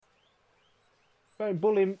Don't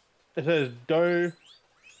bully him. It says dome,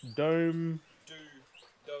 Do,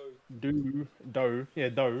 do, do. Yeah,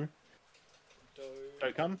 do. do,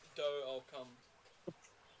 Don't come. do. I'll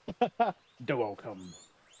come. Do I'll come.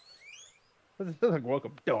 It's like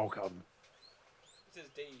welcome. Do I'll come. It says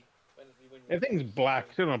D when Everything's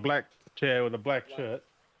black. Sit on a black chair with a black shirt.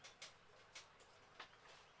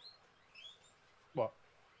 What?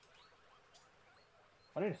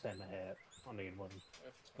 I need to stand the hair. I need one.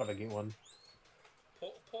 Gotta get one.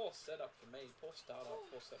 Poor setup for me. Poor startup.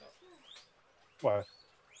 Poor setup. Why?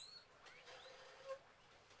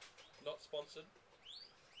 Not sponsored.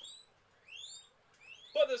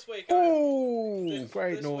 But this week,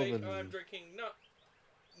 Great this Northern. week I'm drinking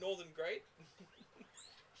Northern Great.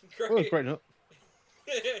 Oh, Great Northern.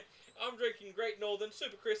 I'm drinking Great Northern,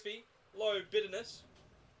 super crispy, low bitterness.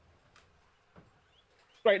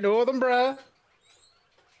 Great Northern, bruh.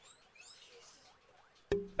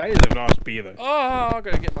 That is a nice beer, though. Oh, I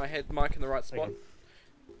gotta get my head mic in the right spot.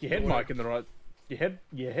 Your head mic in the right. Your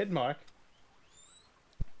head mic.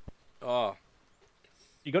 Oh,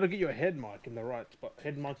 You got to get your head mic in the right spot.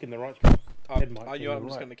 Head mic in the right spot. Head mic. I'm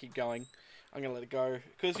just gonna keep going. I'm gonna let it go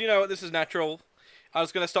because you know what, this is natural. I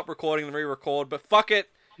was gonna stop recording and re-record, but fuck it.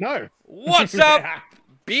 No. What's up,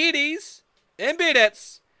 beardies and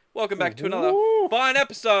beardettes? Welcome back to another fine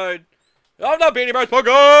episode of the Beardy Bros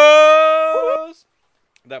Podcast.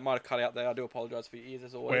 That might have cut out there. I do apologise for your ears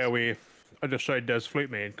as always. Where I just showed Des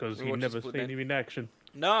Flute Man because he'd never seen him in action.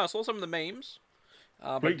 No, I saw some of the memes.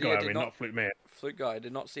 Flute guy, not Flute Man. Flute guy. I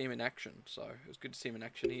did not see him in action, so it was good to see him in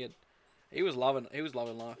action. He was loving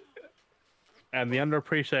life. And the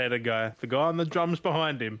underappreciated guy, the guy on the drums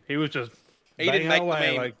behind him, he was just. He didn't make away, the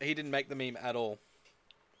meme. like, He didn't make the meme at all.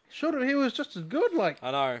 should have. He was just as good. Like,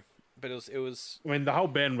 I know, but it was. I mean, the whole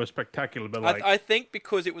band was spectacular, but like, I think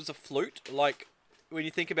because it was a flute, like when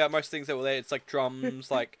you think about most things that were there, it's like drums,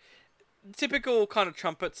 like typical kind of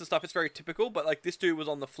trumpets and stuff. It's very typical, but like this dude was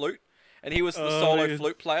on the flute, and he was the solo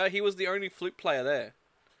flute player. He was the only flute player there,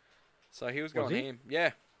 so he was going ham.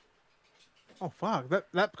 Yeah. oh fuck,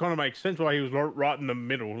 that kind of makes sense why he was right in the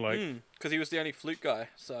middle, like. Because he was the only flute guy,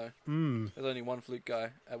 so Hmm. there's only one flute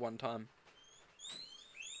guy at one time.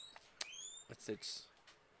 It's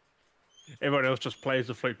Everyone else just plays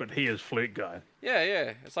the flute, but he is flute guy.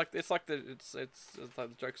 yeah. It's like the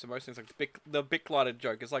jokes of most things, like the Bic lighter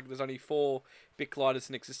joke. It's like there's only 4 Bic lighters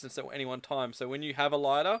in existence at any one time. So when you have a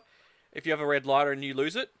lighter, if you have a red lighter and you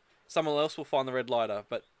lose it, someone else will find the red lighter.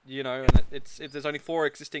 But you know, and there's only 4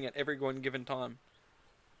 existing at every one given time.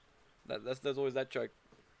 There's always that joke.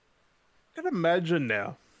 I can imagine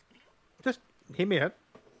now. Just hear me out.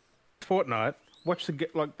 Fortnite. Watch the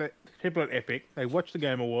people at Epic. They watch the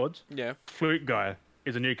Game Awards. Yeah. Flute guy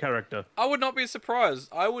is a new character. I would not be surprised.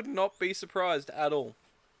 I would not be surprised at all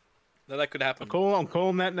that could happen. I'm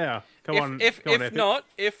calling that now. Come on. If Epic. not,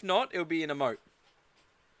 it'll be an emote.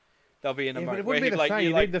 There'll be an emote. But it where wouldn't be he'd the like, same. you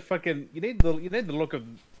You like, need the fucking. You need the look of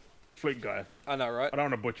flute guy. I know, right? I don't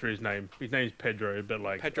want to butcher his name. His name's Pedro, but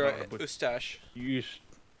like Pedro Ustache.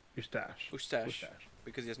 Eustache.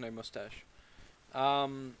 Because he has no mustache.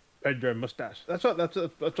 Pedro Mustache. That's what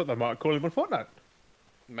they might call him on Fortnite.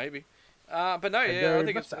 Maybe. But no, Pedro I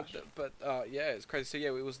think Mustache. yeah, it's crazy. So yeah,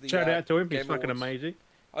 it was the Shout out to him. Game He's fucking Awards. amazing.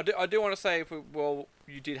 I do want to say,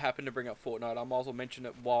 you did happen to bring up Fortnite, I might as well mention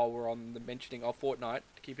it while we're on the mentioning of Fortnite,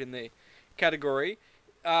 to keep it in the category.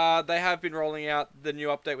 They have been rolling out the new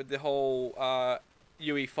update with the whole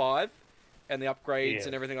UE5 and the upgrades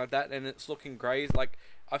and everything like that, and it's looking great. Like,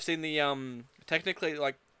 I've seen the, technically,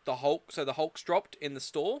 like, the Hulk, so the Hulk's dropped in the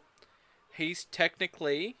store. He's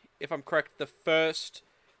technically, if I'm correct, the first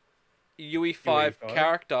UE5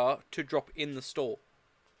 character to drop in the store.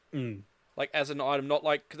 Like, as an item, not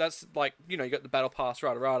like, because that's like, you know, you got the battle pass,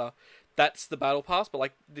 rada. That's the battle pass, but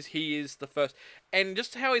like, he is the first. And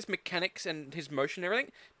just how his mechanics and his motion and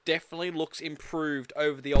everything definitely looks improved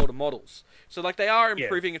over the older models. So like, they are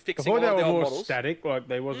improving and fixing all the old more models. Static, like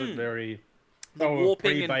they wasn't very. The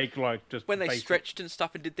warping pre-baked, like just when they basic. stretched and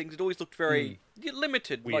stuff and did things, it always looked very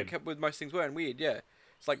limited, Weird. like with most things were, and weird. Yeah,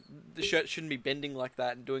 it's like the shirt shouldn't be bending like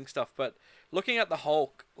that and doing stuff. But looking at the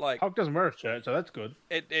Hulk, like Hulk doesn't wear a shirt, so that's good.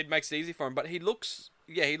 it makes it easy for him. But he looks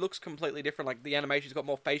completely different. Like the animation's got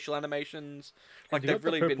more facial animations. Like they've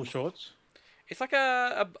really purple been. shorts. It's like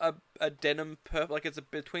a denim purple. Like it's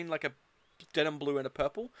between like a denim blue and a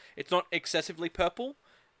purple. It's not excessively purple.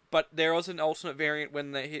 But there was an alternate variant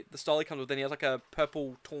when the style he comes with. Then he has like a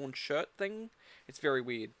purple torn shirt thing. It's very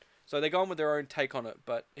weird. So they're going with their own take on it.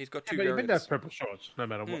 But he's got two variants. But you have purple shorts, no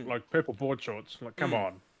matter what. Like purple board shorts. Like come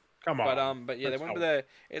on. But yeah, they went with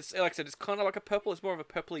it's like I said, it's kind of like a purple. It's more of a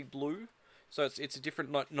purpley blue So it's a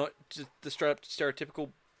different, not just the straight up stereotypical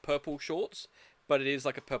purple shorts, but it is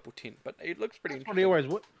like a purple tint. But it looks pretty That's what he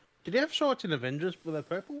interesting. always what? Did he have shorts in Avengers with a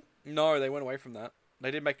purple? No, they went away from that.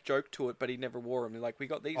 They did make a joke to it, but he never wore them. They're like, we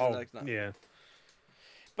got these, and Oh, they're like, no. yeah.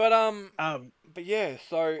 But Um, but yeah.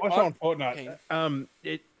 So also I'm on Fortnite,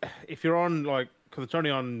 keen. if you're on like, because it's only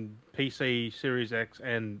on PC, Series X,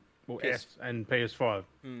 and well, PS. S and PS5,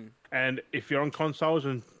 Hmm. and if you're on consoles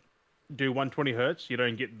and do 120 hertz, you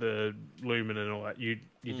don't get the lumen and all that. You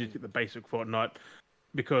just get the basic Fortnite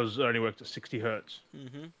because it only works at 60 hertz.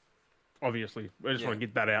 Mm-hmm. Obviously, I just Yeah. want to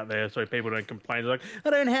get that out there so people don't complain. They're like, I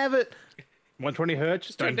don't have it. 120 hertz,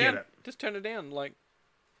 Just don't turn it get down. it. Just turn it down. Like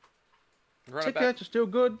run it 60 back. hertz is still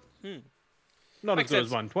good. Hmm. Not Makes as good sense.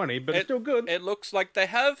 as 120, but it's still good. It looks like they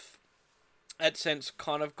have, at sense,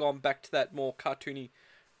 kind of gone back to that more cartoony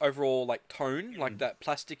overall like tone, like that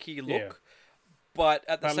plasticky look. Yeah. But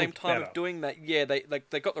at the That same looks time better. of doing that, yeah, they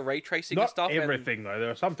got the ray tracing and Not stuff. everything though.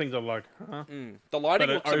 There are some things I'm like, huh? The lighting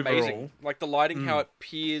But looks overall- amazing. Like the lighting, how it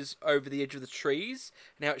peers over the edge of the trees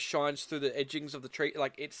and how it shines through the edgings of the tree.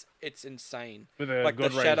 Like it's insane. With a Like the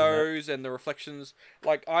good rays and that. shadows and the reflections.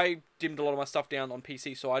 Like I dimmed a lot of my stuff down on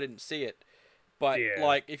PC, so I didn't see it. But Yeah.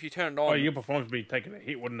 like if you turn it on, Oh, your performance would be taking a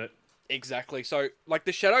hit, wouldn't it? exactly. So like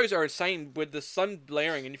the shadows are insane with the sun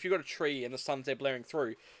blaring, and if you've got a tree and the sun's there blaring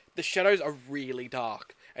through, the shadows are really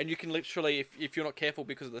dark, and you can literally, if you're not careful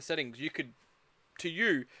because of the settings, you could, to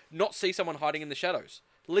you, not see someone hiding in the shadows,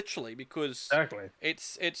 literally, because Exactly.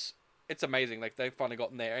 it's amazing. Like they've finally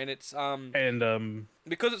gotten there, and it's And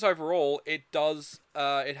because it's overall, it does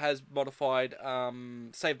it has modified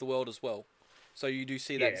Save the World as well. So you do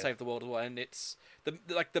see that in Yeah. Save the World as well, and it's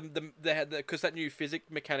they had because that new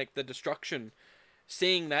physics mechanic, the destruction.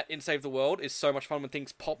 Seeing that in Save the World is so much fun when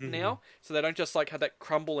things pop now. So they don't just like have that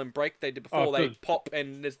crumble and break they did before. Oh, They good. pop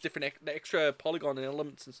and there's different extra polygon and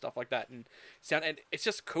elements and stuff like that. And it's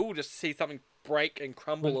just cool just to see something break and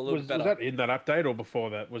crumble a little was bit better. that in that update or before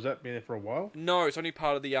that? Was that been there for a while? No, it's only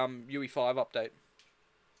part of the UE5 update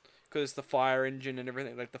because the fire engine and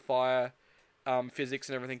everything, like the fire physics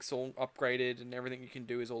and everything's all upgraded, and everything you can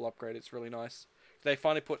do is all upgraded. It's really nice. They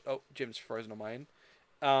finally put Jim's frozen on my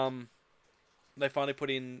end. They finally put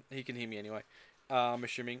in. He can hear me anyway. I'm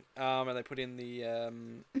assuming. And they put in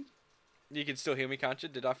the. You can still hear me, can't you?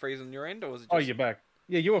 Did I freeze on your end, or was it? Just... Oh, you're back.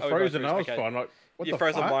 Yeah, you were Oh, we both frozen. I was froze, okay. fine. Like, what You the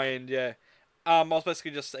froze fuck? on my end, yeah. I was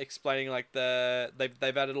basically just explaining like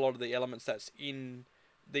they've added a lot of the elements that's in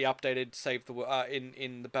the updated Save the World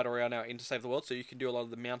in the Battle Royale now into Save the World, so you can do a lot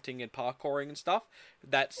of the mounting and parkouring and stuff.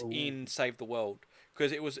 That's in Save the World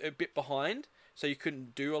because it was a bit behind, so you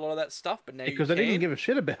couldn't do a lot of that stuff. But now Because you they can. didn't give a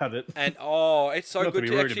shit about it. And it's so Not to good be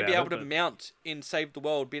to rude actually be about able it, to but- mount in Save the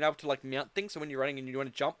World, being able to like mount things. So when you're running and you want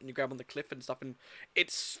to jump and you grab on the cliff and stuff, and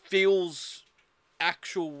it feels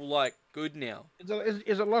actual like good now. Is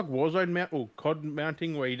it like Warzone mount or COD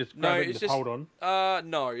mounting where you just No, grab it it's and just hold on?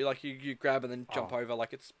 No, like you grab and then jump over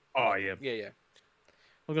like it's. Oh, yeah. Yeah.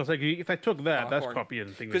 I was gonna say if they took that, that's Parkouring.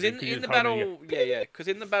 copying things. Because in the battle, because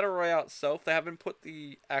in the battle royale itself, they haven't put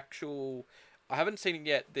the actual. I haven't seen it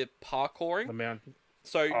yet. The parkouring. the mount.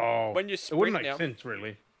 So Oh, when you it wouldn't sprint make now, sense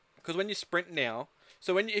really. because when you sprint now,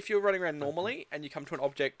 so if you're running around normally and you come to an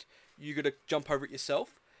object, you got to jump over it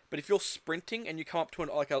yourself. But if you're sprinting and you come up to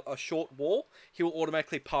a short wall, he will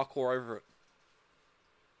automatically parkour over it.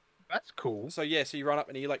 That's cool. So yeah, so you run up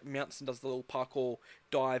and he like mounts and does the little parkour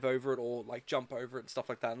dive over it or like jump over it and stuff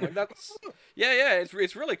like that. And like that's yeah,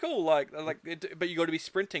 it's really cool. But you got to be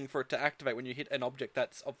sprinting for it to activate when you hit an object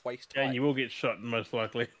that's of waist height. And you will get shot most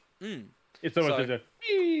likely. Mm. It's almost So- as a.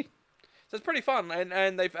 "Ee." So it's pretty fun,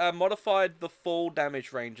 and they've modified the fall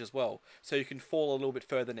damage range as well, so you can fall a little bit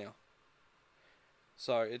further now.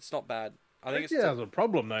 So it's not bad. I think it's yeah, that was a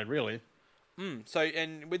problem though. Really, so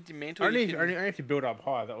and with the mantle, only you can, only if you build up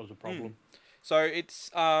high, that was a problem. so it's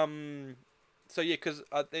so yeah, because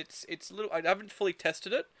it's a little. I haven't fully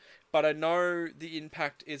tested it, but I know the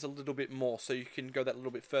impact is a little bit more, so you can go that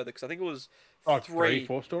little bit further. Because I think it was Oh, three,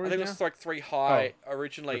 4 I stories think it now? was like 3 high the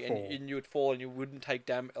originally, fall. and you would fall and you wouldn't take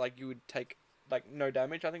like you would take like no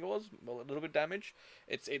damage. I think it was well, a little bit damage.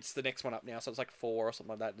 It's the next one up now, so it's like 4 or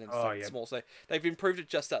something like that, and it's like yeah. small. So they've improved it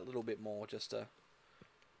just that little bit more, just to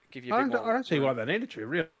give you a I bit don't, more. I don't see room. why they needed to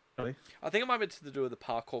really. I think it might be to do with the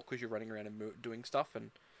parkour because you're running around and doing stuff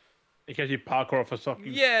and. In case you parkour off a socket.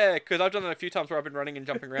 Yeah, because I've done it a few times where I've been running and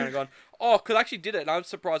jumping around and gone, oh, because I actually did it, and I'm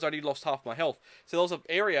surprised I only lost half my health. So there was an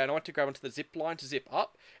area, and I went to grab onto the zip line to zip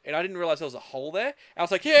up, and I didn't realize there was a hole there. And I was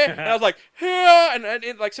like, yeah, and I was like, yeah,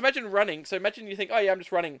 and like, so imagine running. So imagine you think, oh yeah, I'm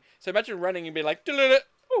just running. So imagine running and be like,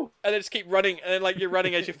 Woo! and then just keep running, and then like you're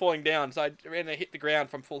running as you're falling down. So I ran and hit the ground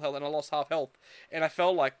from full health, and I lost half health, and I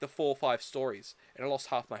fell like the 4 or 5 stories, and I lost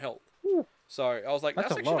half my health. Woo. So I was like, That's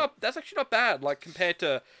that's a actually lot. not bad. Like compared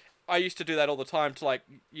to, I used to do that all the time to like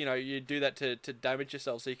you do that to damage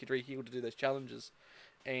yourself so you could reheal to do those challenges,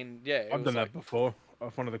 and yeah, I've done that before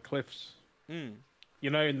off one of the cliffs. Mm. You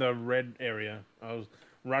know, in the red area, I was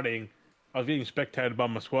running. I was getting spectated by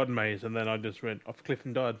my squad mates, and then I just went off the cliff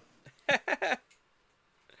and died.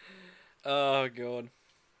 Oh god.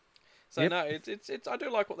 So Yep. no, it's I do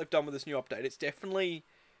like what they've done with this new update. It's definitely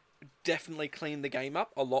cleaned the game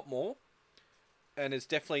up a lot more, and it's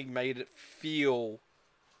definitely made it feel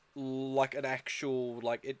like an actual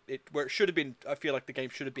like it where it should have been. I feel like the game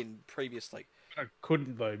should have been previously. I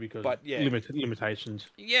couldn't though because But, yeah. limitations.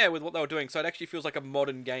 Yeah, with what they were doing, so it actually feels like a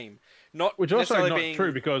modern game, not Which also necessarily not being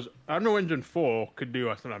true because Unreal Engine 4 could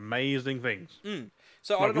do some amazing things.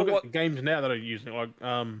 So I Like, don't know look what. at the games now that are using like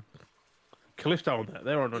Callisto and that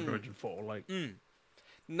they're on Mm. Unreal Engine 4. Like And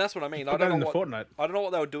that's what I mean. I put that don't in know the what Fortnite. I don't know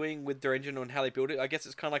what they were doing with their engine and how they built it. I guess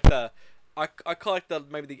it's kind of like the I call it the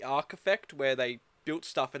maybe the Ark effect where they built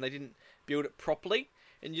stuff and they didn't build it properly.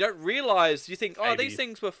 And you don't realize, you think, oh, Maybe. these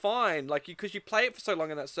things were fine, like because you play it for so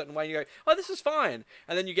long in that certain way, and you go, oh, this is fine,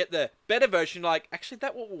 and then you get the better version, like actually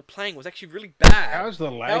that what we were playing was actually really bad. How's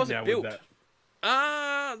the lag How's it now built? with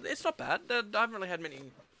that? It's not bad. I haven't really had many.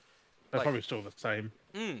 They're like- probably still the same.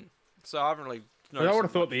 So I haven't really. But I would have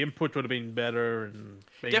noticed thought the input would have been better and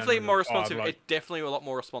being definitely under more the five, responsive. like- It's definitely a lot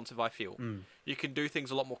more responsive. I feel Mm. you can do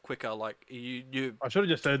things a lot more quicker. Like you I should have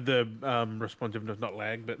just said the responsiveness, not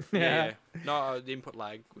lag, but yeah. No, the input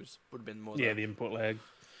lag would have been more. yeah, the the input lag.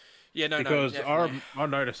 yeah, no, Because definitely. I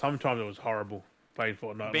noticed sometimes it was horrible playing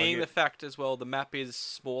Fortnite. Being the like fact as well, the map is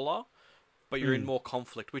smaller, but you're in more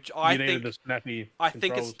conflict, which you I needed think the snappy I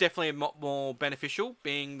think it's controls. definitely a lot more beneficial,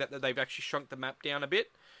 being that they've actually shrunk the map down a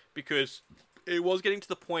bit, because it was getting to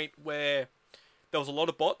the point where there was a lot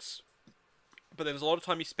of bots, but there was a lot of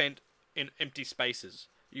time you spent in empty spaces.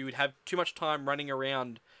 You would have too much time running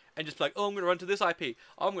around and just be like, oh, I'm going to run to this IP.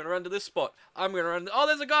 Oh, I'm going to run to this spot. I'm going to run. Oh,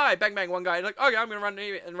 there's a guy. Bang, bang, one guy. You're like, okay, I'm going to run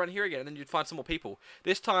here and run here again. And then you'd find some more people.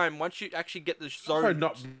 This time, once you actually get the Also zone.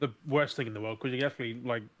 not the worst thing in the world because you can actually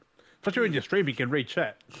like, especially when you're streaming, you can read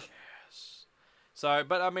chat. So,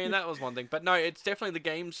 but I mean, that was one thing. But no, it's definitely the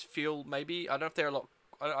games feel maybe. I don't know if they're a lot.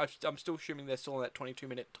 I'm still assuming they're still in that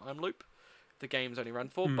 22-minute time loop the games only run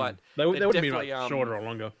for, but They would be definitely, like shorter or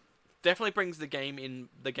longer. definitely brings the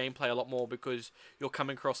gameplay a lot more, because you're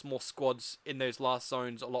coming across more squads in those last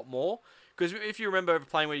zones a lot more. Because if you remember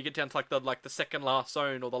playing where you get down to like the second last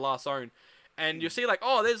zone or the last zone, and you see like,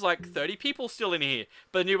 oh, there's like 30 people still in here,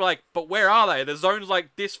 but then you're like, but where are they? The zone's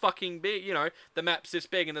like this fucking big, the map's this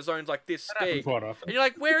big and the zone's like this That happens big, quite often. and you're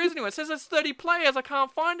like, where is anyone? It says there's 30 players. I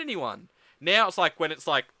can't find anyone. Now it's like when it's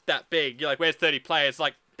like that big, you're like, where's 30 players?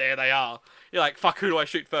 Like, there they are. You're like, fuck, who do I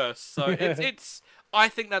shoot first? So it's I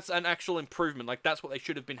think that's an actual improvement. Like, that's what they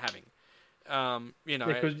should have been having.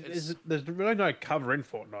 Because there's really no cover in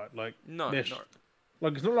Fortnite. Like No, there's- no.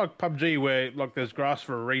 like it's not like PUBG where like there's grass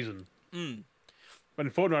for a reason. But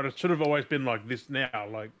in Fortnite, it should have always been like this now.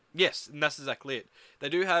 Like Yes, and that's exactly it. They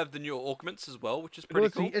do have the new augments as well, which is pretty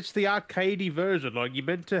it's, cool. it's the arcadey version. Like you're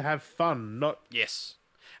meant to have fun, not Yes.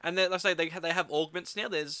 And then, let's say they have augments now.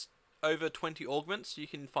 There's over 20 augments you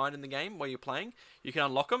can find in the game while you're playing. You can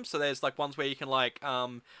unlock them. So there's like ones where you can like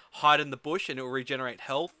hide in the bush and it will regenerate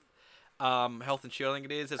health. Health and shielding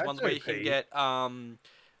it is. There's That's ones where you can OP. get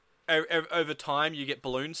over time you get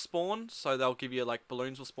balloons spawn. So they'll give you like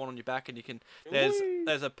balloons will spawn on your back, and you can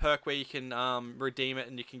there's a perk where you can redeem it,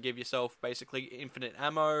 and you can give yourself basically infinite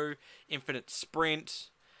ammo, infinite sprint.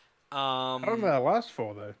 I don't know what that lasts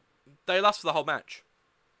for though. They last for the whole match.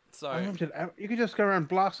 So You could just go around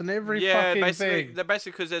blasting every yeah, fucking basically, thing. they're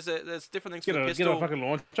basically because there's different things for Get the a pistol. fucking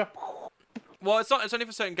launcher. Well, it's not. It's only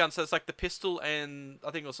for certain guns. So it's like the pistol and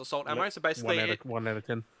I think it was assault ammo. So basically, one out of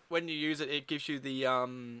 10. when you use it, it gives you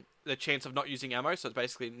the chance of not using ammo. So it's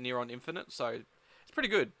basically near on infinite. So it's pretty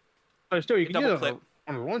good. So still, you can Double use it clip.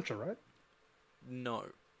 on a launcher, right? No,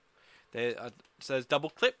 so there's double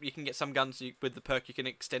clip. You can get some guns with the perk. You can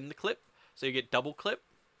extend the clip, so you get double clip,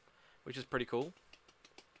 which is pretty cool.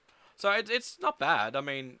 So it's not bad. I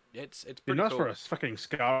mean, it's Be pretty nice cool. for a fucking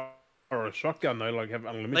scar or a shotgun though. Like have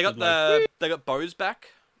unlimited. They got like, they got bows back,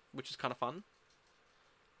 which is kind of fun.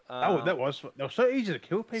 that was so easy to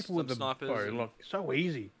kill people some with the snipers bow. and- Like so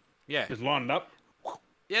easy. Yeah, Just lined up.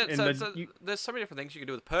 yeah. and So, then so you- there's so many different things you can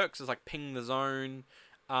do with perks. There's like ping the zone.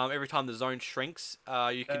 Every time the zone shrinks,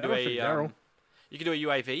 you can do that was a from Daryl. you can do a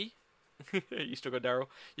UAV You still got Daryl.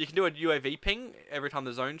 You can do a UAV ping every time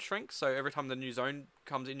the zone shrinks. So every time the new zone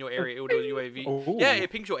comes in your area, it will do a UAV. Ooh. Yeah, it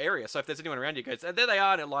pings your area. So if there's anyone around you, it goes, there they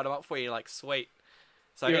are, and it'll light them up for you. Like, sweet.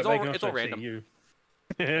 So Yeah, it's they all can it's also all see random. you.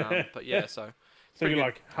 But yeah, so So pretty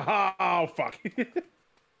you're good. like, ha oh fuck.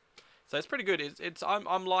 So it's pretty good.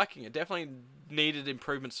 I'm liking it. Definitely needed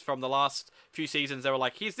improvements from the last few seasons. They were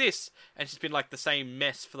like, here's this, and it's just been like the same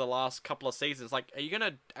mess for the last couple of seasons. Like, are you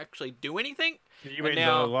gonna actually do anything? You And mean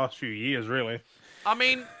now- the last few years, really? I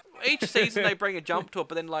mean, each season they bring a jump to it,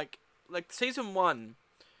 but then like season 1,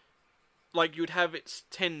 like you'd have it's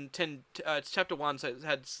it's chapter 1, so it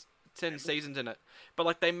had 10 seasons in it. But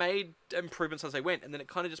like they made improvements as they went, and then it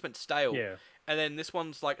kind of just went stale. Yeah. And then this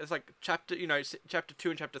one's like, it's like chapter 2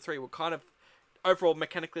 and chapter 3 were kind of overall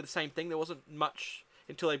mechanically the same thing. There wasn't much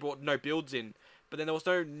until they brought no builds in. But then there was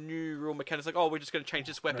no new rule mechanics like, oh, we're just going to change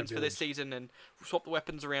this weapons for this builds. season and swap the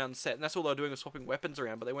weapons around set. And that's all they were doing was swapping weapons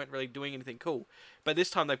around, but they weren't really doing anything cool. But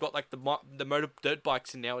this time they've got like the motor dirt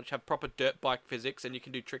bikes in now, which have proper dirt bike physics, and you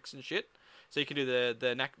can do tricks and shit. So you can do the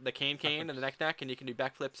can and the knack, and you can do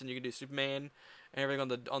backflips, and you can do Superman and everything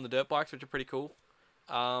on the dirt bikes, which are pretty cool.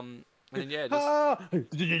 And then yeah,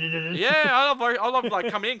 just yeah, I love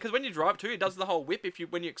like coming in because when you drive too, it does the whole whip.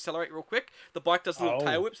 When you accelerate real quick, the bike does the little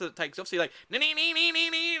tail whip so it takes off. So you're like, and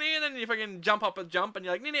then you fucking jump up and jump, and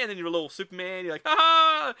you're like, and then you're a little Superman. You're like,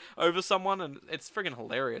 ha, over someone, and it's friggin'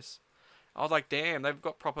 hilarious. I was like, damn, they've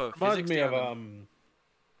got proper Reminds physics me down.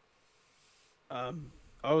 of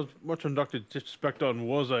I was watching Dr. Disrespect on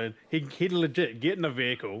Warzone. He'd legit get in a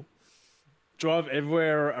vehicle, drive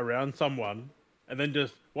everywhere around someone, and then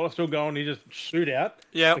just while it's still going, he just shoot out.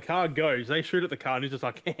 Yeah. The car goes. They shoot at the car, and he's just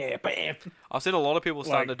like, bam. I've seen a lot of people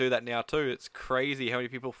starting like- to do that now too. It's crazy how many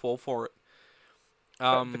people fall for it.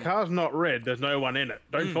 The car's not red. There's no one in it.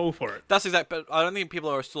 Don't fall for it. That's exact, but I don't think people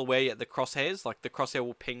are still aware yet. The crosshairs, like the crosshair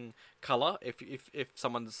will ping color if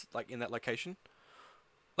someone's like in that location.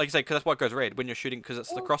 Like you say, because that's why it goes red when you're shooting, because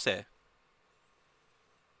it's the crosshair.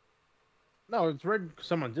 No, it's red because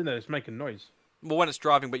someone's in there. It's making noise. Well, when it's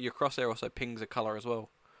driving, but your crosshair also pings a color as well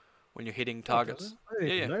when you're hitting targets. I didn't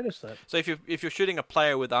Yeah, even notice that. So if you're shooting a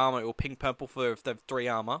player with armor, it will ping purple for if they have 3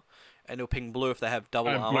 armor, and it'll ping blue if they have double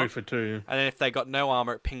And armor. blue for 2. And then if they got no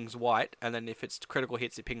armor, it pings white, and then if it's critical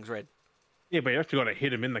hits, it pings red. Yeah, but you actually got to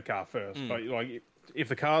hit him in the car first. But like, if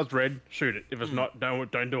the car's red, shoot it. If it's not, don't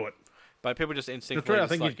do it. But people just The instinctively. threat, I just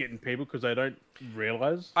think like, he's getting people because they don't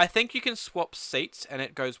realize. I think you can swap seats, and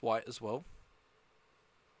it goes white as well.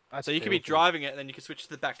 So you can be driving it, and then you can switch to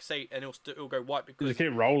the back seat, and it'll go white because Just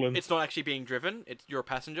keep rolling. it's not actually being driven. You're a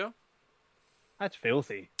passenger. That's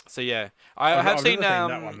filthy. So yeah, I I've have never seen seen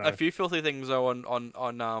that one, a though. few filthy things though on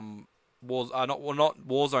not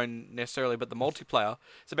Warzone necessarily, but the multiplayer.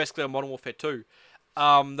 So basically on Modern Warfare 2. There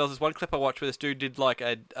was this one clip I watched where this dude did like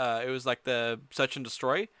it was like the search and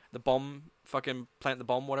destroy, the bomb, fucking plant the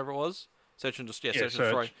bomb, whatever it was. Search and destroy. Yeah, Search and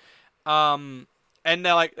destroy. search. And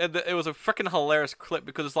they're like, it was a freaking hilarious clip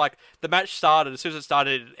because it's like the match started, as soon as it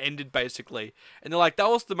started, it ended basically. And they're like, that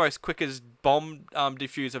was the most quickest bomb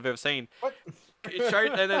defuse I've ever seen. What? It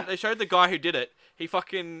showed, and then they showed the guy who did it. It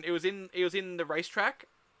was in the racetrack,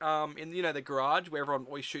 in the garage where everyone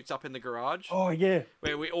always shoots up in the garage, Oh yeah.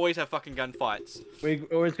 where we always have fucking gunfights. We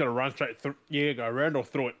always got to run straight through. Yeah, go around or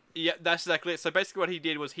through it. Yeah, that's exactly it. So basically, what he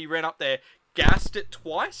did was he ran up there, gassed it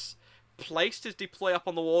twice, placed his deploy up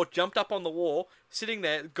on the wall, jumped up on the wall, sitting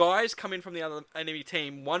there. Guys come in from the other enemy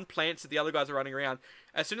team. One plants it, the other guys are running around.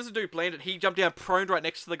 As soon as the dude planted, he jumped down prone right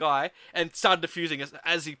next to the guy and started defusing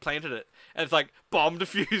as he planted it. And it's like, bomb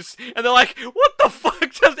defuse. And they're like, what the fuck?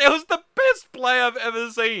 It was the best play I've ever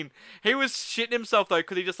seen. He was shitting himself, though,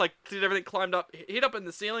 because he just, like, did everything, climbed up, hit up in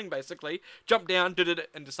the ceiling, basically, jumped down, did it,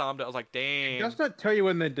 and disarmed it. I was like, damn. Does that tell you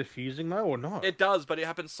when they're diffusing, though, or not? It does, but it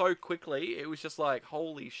happened so quickly, it was just like,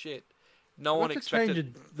 holy shit. No one What's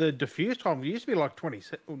expected... changed the diffuse time? It used to be like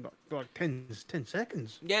 10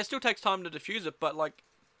 seconds. Yeah, it still takes time to defuse it, but, like,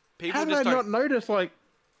 people How did just I don't... not notice, like,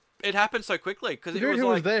 It happened so quickly, because the it dude was who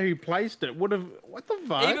like... was there who placed it would have... What the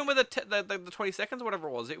fuck? Even with the 20 seconds or whatever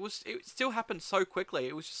it was, it still happened so quickly.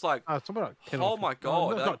 It was just like, Something like 10 oh or my 15.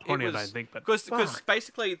 god. No, not 20, it I was, don't think, but... Because fuck.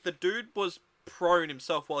 basically the dude was prone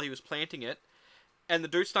himself while he was planting it, and the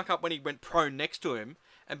dude snuck up when he went prone next to him,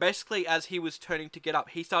 and basically as he was turning to get up,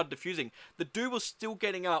 he started defusing. The dude was still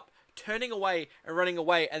getting up, turning away and running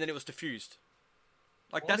away, and then it was defused.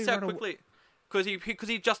 Like, Why did that's he how run quickly... Because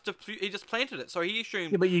he just planted it, so he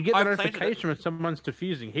assumed... Yeah, but you get "I've the planted it." notification when someone's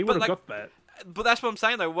diffusing. He would have like, got that. But that's what I'm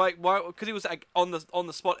saying though. Why? Because he was like on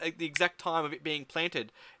the spot at the exact time of it being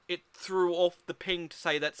planted. It threw off the ping to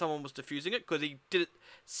say that someone was defusing it because he did it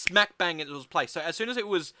smack bang in its place. So as soon as it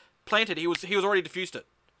was planted, he was already defused it.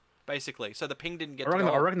 basically. So the ping didn't get I reckon,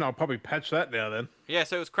 to go I off. reckon I'll probably patch that now then. Yeah,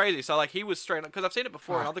 so it was crazy. So like he was straight because I've seen it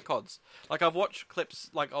before in Fuck. other CODs. Like I've watched clips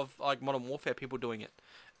like of like Modern Warfare people doing it,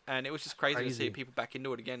 and it was just crazy to see Crazy. people back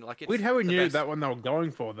into it again. Like it's Weird how we the knew best. that one they were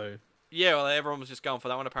going for though. Yeah, well, everyone was just going for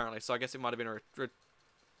that one apparently. So I guess it might have been a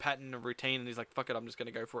pattern, a routine, and he's like, "Fuck it, I'm just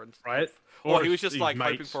gonna go for it." Right? Or he it's was just his like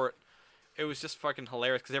hoping mates. for it. It was just fucking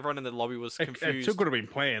hilarious because everyone in the lobby was It confused. still could have been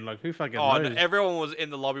planned. Like who fucking Oh, knows? no, everyone was in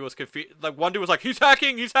the lobby was confused. Like one dude was like, "He's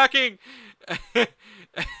hacking! He's hacking!"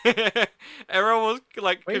 Everyone was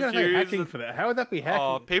like Why are you gonna say confused. hacking for that? How would that be hacking?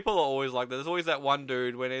 Oh, people are always like that. There's always that one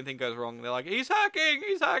dude when anything goes wrong, they're like, "He's hacking!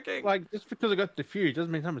 He's hacking!" Like just because it got diffused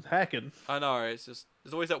doesn't mean someone's hacking. I know. It's just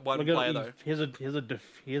there's always that one Look at player though. Here's a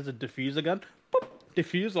diffuser gun. Boop,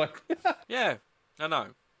 diffuse like Yeah, I know.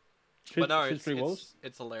 shoot, But no, shoot it's, three walls.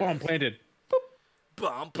 it's hilarious. Bomb planted. Bomb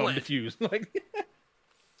Bomb planted. diffused. Like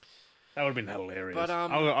that would have been hilarious. But,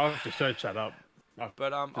 I'll have to search that up. But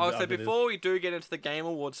Because I'll say it is. before we do get into the Game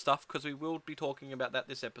Awards stuff, because we will be talking about that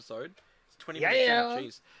this episode. It's 20 Yeah, minutes yeah. in,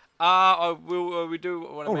 jeez. I will. We do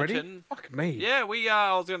want to Already? mention. Fuck me. Yeah, we.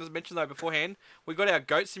 I was going to mention though beforehand. We got our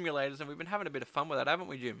goat simulators, and we've been having a bit of fun with that, haven't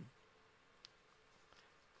we, Jim?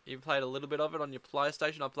 You played a little bit of it on your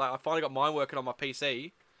PlayStation. I finally got mine working on my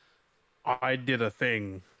PC. I did a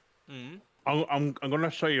thing. Mm. I'm going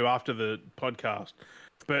to show you after the podcast.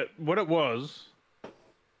 But what it was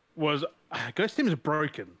Ghost Team's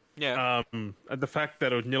broken. Yeah. And the fact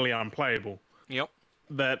that it was nearly unplayable. Yep.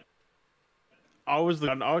 That I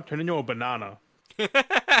would turn into a banana.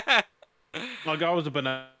 Like I was a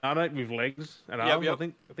banana with legs and Yep, arms. yep. I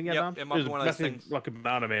think he had Yep, arms. it might be was one of those massive, things. like a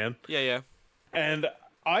banana man. Yeah. And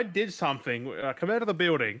I did something. I come out of the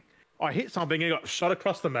building. I hit something and got shot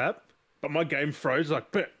across the map. But my game froze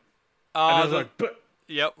like, but. And I was like,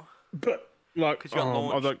 Yep. but. Like, 'Cause you got I was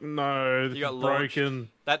launched. like, no, this You got is launched. broken.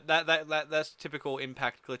 That's typical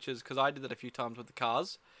impact glitches because I did that a few times with the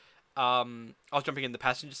cars. I was jumping in the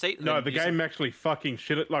passenger seat. And No, then the using- game actually fucking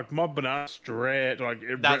shit it. Like, my banana stretched, like,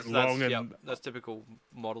 it That's went long and. yep, that's typical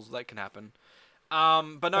models that can happen. But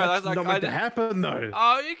no, That's that's like not meant to happen, though.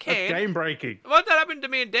 Oh, you That's can. game breaking. What that happened to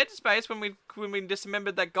me in Dead Space when we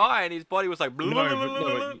dismembered that guy and his body was like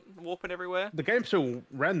warping everywhere. The game still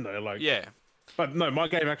ran, though. Like, Yeah, But no, my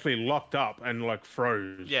game actually locked up and, like,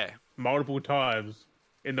 froze. yeah, Multiple times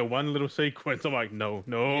in the one little sequence. I'm like, no.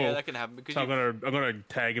 yeah. That can happen because So I'm gonna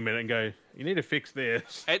tag him in and go, you need to fix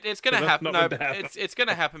this. it's gonna But that's happen. not No, meant to happen. it's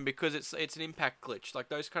gonna happen because it's an impact glitch. Like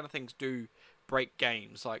those kind of things do break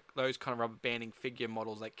games. Like those kind of rubber banding figure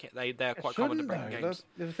models, they are quite common to break in games.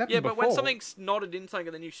 Yeah, but when something's knotted in something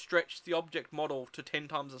and then you stretch the object model to 10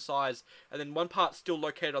 times the size, and then one part's still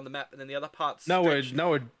located on the map, and then the other part's it stretched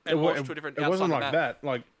and launched to a different outside wasn't the like map. that.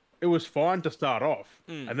 Like it was fine to start off,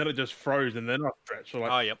 Mm. and then it just froze, and then I stretched. So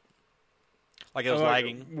like, Oh, yep. Like it was I like,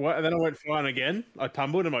 lagging. What? And then I went fine again. I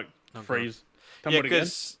tumbled, and I'm like, God. freeze. Yeah, Tumbled again,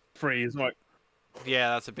 because freeze. I'm like,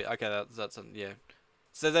 that's a bit okay. That's yeah.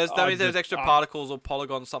 So that I means there's just- extra particles or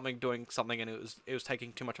polygons, something doing something, and it was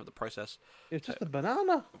taking too much of the process. it's just a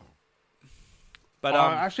banana. But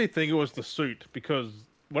I actually think it was the suit because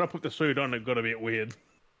when I put the suit on, it got a bit weird.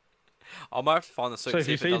 I might have to find the suit. So and if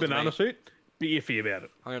see you if see it a does banana me. suit, be iffy about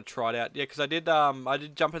it. I'm gonna try it out. Yeah, because I did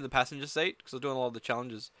jump in the passenger seat because I was doing a lot of the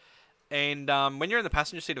challenges. And when you're in the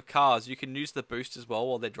passenger seat of cars, you can use the boost as well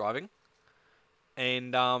while they're driving.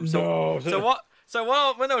 And No.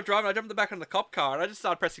 when they were driving, I jumped in the back of the cop car and I just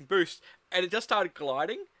started pressing boost, and it just started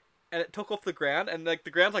gliding, and it took off the ground, and like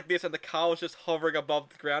the ground's like this, and the car was just hovering above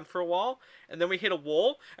the ground for a while, and then we hit a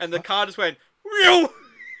wall, and the car just went, "Whew!"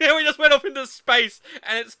 And we just went off into space,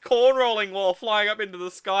 and it's corn rolling while flying up into the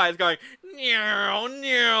sky. It's going meow,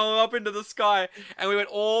 meow, up into the sky, and we went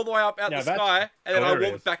all the way up out Yeah, the that's sky, and then I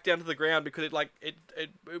hilarious. walked back down to the ground because it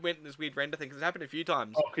went in this weird render thing. Because it happened a few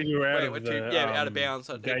times. Oh, because you were out When it of went the, out of bounds,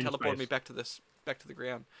 so it game teleported me space. back to the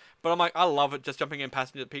ground. But I'm like, I love it, just jumping in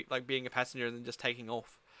passenger, like being a passenger and then just taking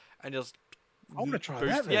off, and just. I want to try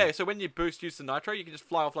boost. that. Then. Yeah, so when you boost, use the nitro, you can just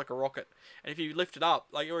fly off like a rocket. And if you lift it up,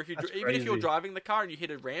 like, or if you That's even if you're crazy. driving the car and you hit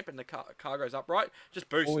a ramp and the car goes upright, just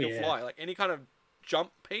boost Oh, and you'll yeah. fly. Like any kind of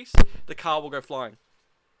jump piece, the car will go flying.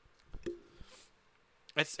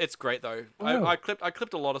 It's great though. Oh. I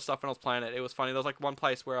clipped a lot of stuff when I was playing it. It was funny. There was like one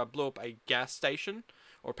place where I blew up a gas station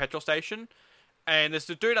or a petrol station, and there's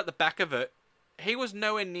a dude at the back of it. He was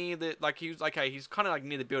nowhere near the he's kind of like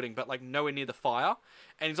near the building, but like nowhere near the fire.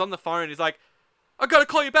 And he's on the phone. He's like, "I gotta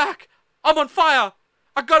call you back. I'm on fire.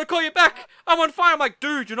 I gotta call you back. I'm on fire." I'm like,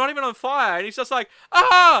 "Dude, you're not even on fire." And he's just like,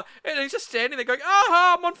 "Ah!" And he's just standing there going,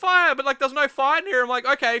 "Ah, I'm on fire." But like, there's no fire in here. I'm like,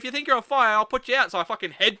 "Okay, if you think you're on fire, I'll put you out." So I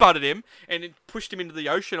fucking headbutted him and it pushed him into the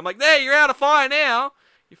ocean. I'm like, "There, you're out of fire now.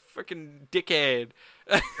 You freaking dickhead."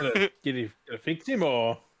 Gonna fix him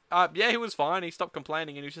or? Yeah, he was fine. He stopped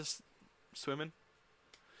complaining and he was just swimming.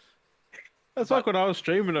 That's But- like when I was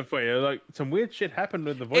streaming it for you. Like some weird shit happened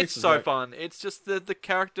with the voices. It's so like, fun. It's just the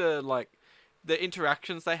character, like the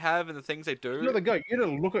interactions they have and the things they do. You know the go. You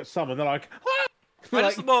gotta look at someone. They're like,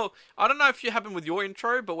 Well, I don't know if it happened with your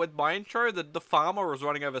intro, but with my intro, the farmer was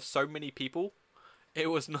running over so many people. It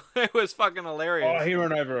was it was fucking hilarious. oh, he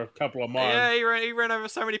ran over a couple of mine. Yeah, he ran over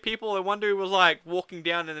so many people, and one dude was like walking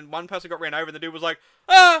down, and then one person got ran over, and the dude was like,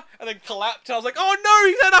 ah, and then collapsed. I was like, oh no,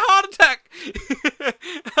 he's had a heart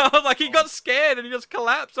attack. I was like, he got scared and he just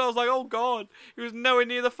collapsed. I was like, oh god, he was nowhere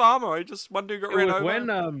near the farmer. He just one dude got It ran was over.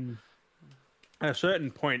 when at a certain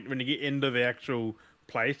point when you get into the actual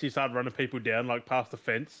place, you start running people down like past the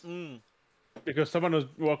fence because someone was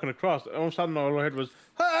walking across. All of a sudden, all I heard was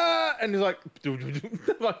ah, and he's like,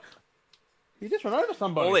 like he just ran over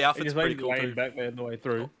somebody. All the And outfits he's are pretty laying- cool laying too. back there the way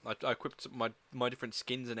through. I equipped my different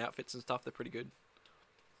skins and outfits and stuff. They're pretty good.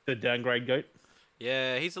 The downgrade goat.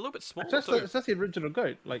 Yeah, he's a little bit smaller That's too. the original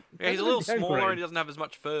goat. Like Yeah, he's that's a little downgrade. smaller and he doesn't have as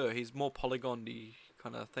much fur. He's more polygon-y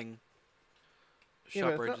kind of thing. Yeah,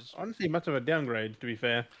 Sharp but it's edges. not honestly much of a downgrade, to be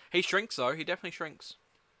fair. He shrinks though. He definitely shrinks.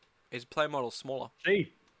 His play model's smaller.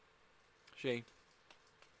 Gee, She.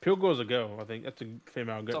 Pilgor's a girl. I think that's a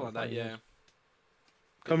female goat. Something like that, yeah.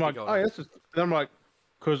 So I'm like, Big oh, yeah, this is. And I'm like,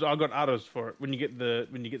 because I got udders for it when you get the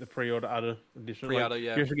pre-order udder edition. Pre-order, like,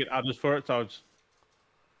 yeah. You actually get udders for it, so it's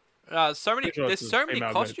So many. Pretty sure There's it's a so many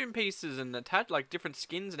female goat. costume pieces and attached, like different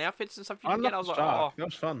skins and outfits and stuff you can get. I was like, shark. oh, That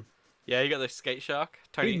was fun. yeah. You got the skate shark,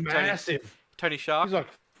 Tony, He's Tony, massive. Tony Shark. He's like,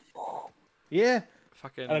 yeah.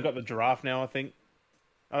 Fucking And I got the giraffe now. I think.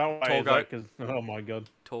 I don't know Tall why because oh my god.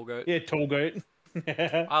 tall goat. Yeah, tall goat.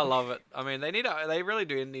 I love it. I mean, they really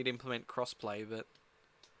do need to implement crossplay, but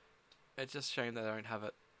it's just a shame they don't have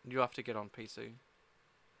it. You have to get on PC.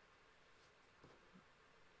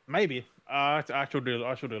 Maybe. I actually do.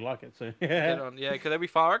 I should do like it. So Get yeah. on, yeah, because it'd be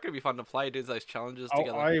fun. It'd be fun to play, do those challenges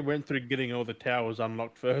together. I went through getting all the towers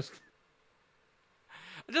unlocked first.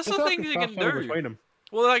 Just Just the so I things you can fast travel do. between 'em.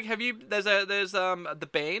 Well, like, have you? There's the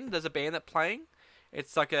band. There's a band that's playing.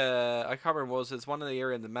 It's like I can't remember what it was. It's one of the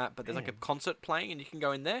area in the map, but there's like a concert playing, and you can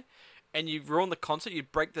go in there, and you ruin the concert. You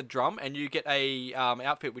break the drum, and you get a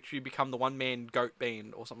outfit which you become the one man goat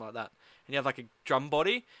band or something like that. And you have like a drum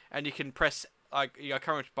body, and you can press like I can't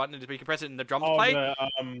remember which button it is, but you can press it and the drums play.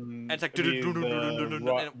 And it's like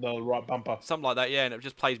the right bumper. Something like that, yeah, and it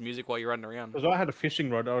just plays music while you're running around. Because I had a fishing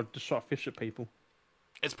rod, I would just shot fish at people.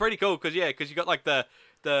 It's pretty cool because you got like the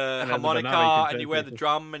then the harmonica banana you can and you turn wear the people.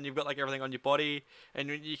 drum and you've got like everything on your body and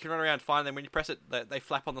you can run around fine. Then when you press it, they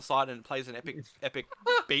flap on the side and it plays an epic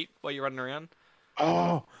beat while you're running around.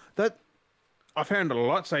 Oh, that I found a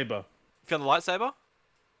lightsaber. Found the lightsaber?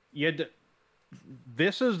 Yeah,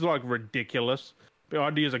 this is like ridiculous. But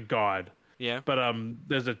I'd use a guide. Yeah. But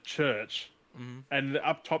there's a church, and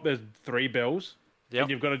up top there's 3 bells. Yep.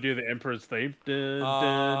 And you've got to do the Emperor's theme. Dun,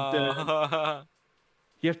 dun, dun.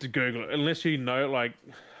 You have to Google it unless you know like.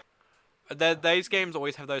 These games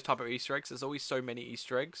always have those type of Easter eggs. There's always so many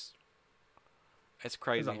Easter eggs. It's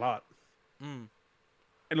crazy. There's a lot. Mm.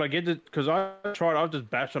 And like it because I tried, I was just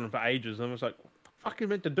bashed on it for ages, and I was like, "What the fuck are you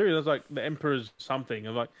meant to do?" And I was like, "The Emperor's something."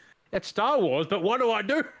 I'm like, "It's Star Wars, but what do I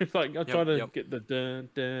do?" It's like I try to get the dun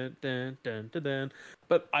dun dun dun dun dun,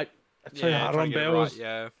 but it's so hard try on to get it bells. right,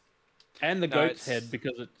 yeah. And the No, goat's it's head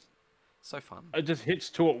because so fun. it just hits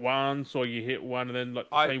 2 at once, or you hit one and then like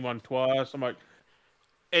the same one twice. I'm like,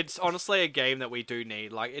 It's honestly a game that we do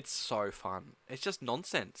need. Like, it's so fun. It's just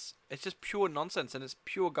nonsense. It's just pure nonsense, and it's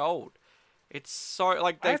pure gold. It's so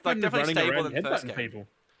like I they're have like been definitely running stable around than the first headbutting game. people,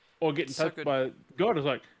 or getting So touched good. by God. It's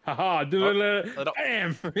like, haha,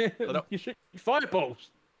 bam, up. you shoot fireballs.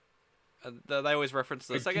 And they always reference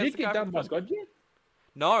this. I Did guess you the get guy done from by first- God yet?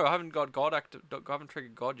 No, I haven't got God active. I haven't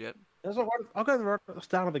triggered God yet. That's like, I'll go right at the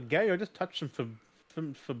start of the game. I just touched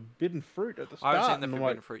some forbidden fruit at the I start. haven't seen and the I'm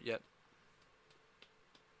forbidden like, fruit yet.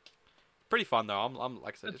 Pretty fun though. I'm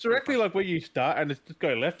like I said, it's pretty directly fun. like where you start, and it's just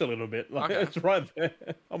go left a little bit. Like Okay. it's right there.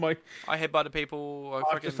 I'm like, I headbutted people.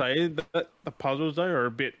 I have to say that the puzzles though are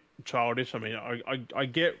a bit childish. I mean, I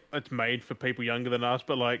get it's made for people younger than us,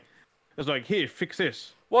 but like, it's like here, fix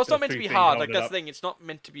this. Well, it's not There's meant to 2 be things, hard. hold Like it that's up. the thing. It's not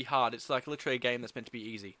meant to be hard. It's like literally a game that's meant to be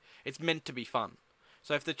easy. It's meant to be fun.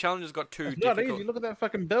 So if the challenge has got too It's not difficult, easy. Look at that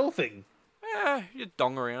fucking bell thing. you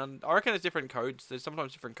dong around. I reckon there's different codes. There's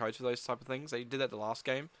sometimes different codes for those type of things. They did that the last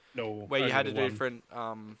game No, where you only had to the do one. different.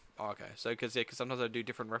 Okay. So because sometimes they do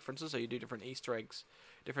different references. So you do different Easter eggs,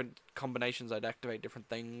 different combinations. They'd activate different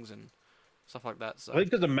things and stuff like that. So I think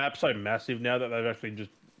because the map's so massive now that they've actually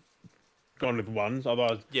just gone with ones.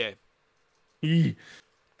 Otherwise, yeah, because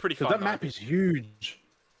pretty fun. that though. map is huge.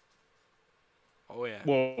 Oh yeah.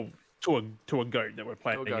 Well, to a goat that we're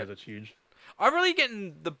playing goat. as, it's huge. I'm really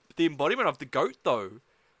getting the embodiment of the goat though.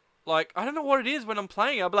 Like, I don't know what it is when I'm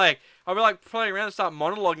playing it. I'll be like playing around and start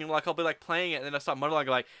monologuing. Like, I'll be like playing it and then I start monologuing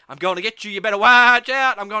like, I'm going to get you. You better watch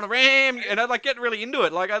out. I'm going to ram you. And I like get really into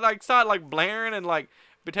it. Like, I like start like blaring and like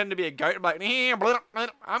pretend to be a goat. I'm like,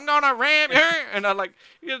 I'm going to ram you. And I like,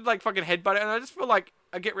 like fucking headbutt it. And I just feel like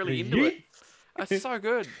I get really into it. It's so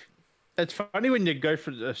good. It's funny when you go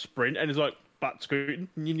for a sprint and it's like butt scooting.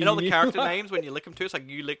 You know the character names when you lick them too? It's like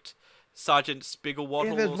you licked Sergeant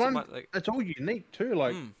Spigglewattle or something like. It's all unique too,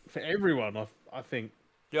 like for everyone. I think.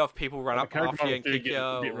 You have people run up after you and kick you.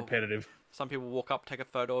 A bit repetitive. Some people walk up, take a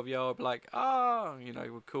photo of you, be like, "Oh, you know,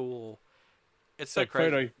 we're cool." It's so Take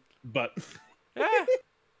crazy. Photo, but yeah,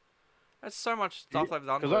 that's so much stuff they've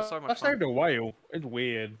done. Because So much I saved fun. a whale. It's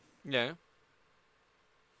weird. Yeah.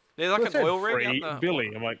 There's like an oil rig free up there.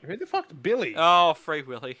 Billy. I'm like, who the fuck's Billy? Oh, Free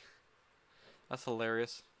Willy. That's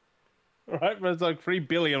hilarious. Right, but it's like free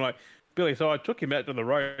Billy. I'm like, Billy. So I took him out to the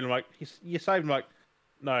road and I'm like, you saved him. Like,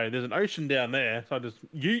 no, there's an ocean down there. So I just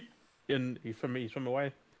yeet, and he swam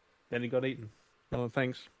away. Then he got eaten. Oh,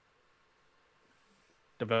 thanks.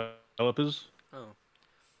 Developers. Oh,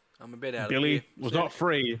 I'm a bit out Billy of beer. was not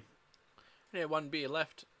free. Yeah, one beer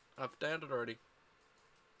left. I've downed it already.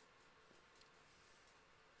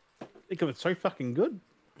 Think of it so fucking good.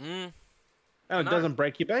 Mm. And it doesn't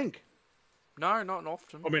break your bank. No, not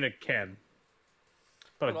often. I mean, it can.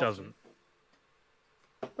 But Not it doesn't.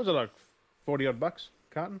 Was it like 40 odd bucks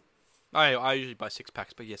carton? I usually buy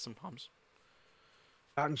 6-packs, but yeah, sometimes.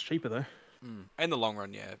 Carton's cheaper though. In the long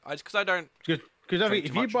run, yeah. Because I don't. Because Drink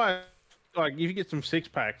if too you much. buy, like, if you get some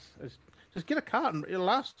 6-packs, just get a carton. It'll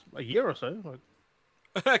last a year or so.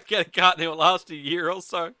 Like, Get a carton, it'll last a year or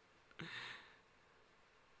so.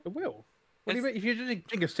 it will. What do you It's- mean? If you just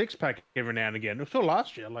drink a 6-pack every now and again, it'll still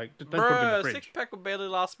last you. Like, just don't put it in the Bruh, fridge. 6-pack will barely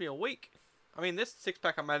last me a week. I mean, this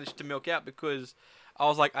 6-pack I managed to milk out because I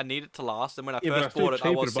was like, I need it to last. And when I Yeah, but first it's still bought it, I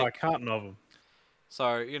cheaper was to buy a sick. carton of them.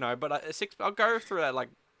 So, you know, but I'll go through that, like,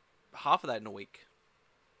 half of that in a week.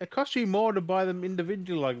 It costs you more to buy them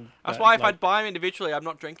individually. Like That's that, why if like, I'd buy them individually, I'm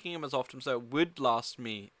not drinking them as often, so it would last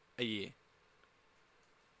me a year.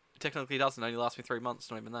 It technically doesn't, only last me 3 months,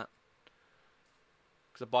 not even that.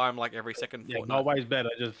 Because I buy them like every second yeah, fortnight. my way's better.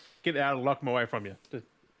 Just get it out and lock them away from you. Just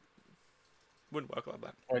Wouldn't work like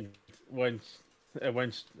that.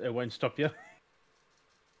 it won't stop you.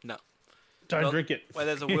 No. Don't Well, drink it. Where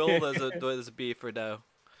there's a will, there's a beer for a dough.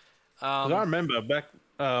 'Cause I remember back.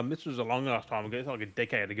 This was a long ass time ago. It's like a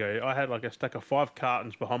decade ago. I had like a stack of 5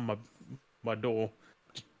 cartons behind my door,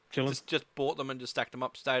 just chilling. Just bought them and just stacked them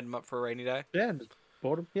up, stayed them up for a rainy day. Yeah, just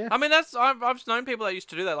bought them. Yeah. I mean, I've known people that used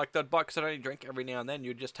to do that. Like they'd buy, because I only drink every now and then.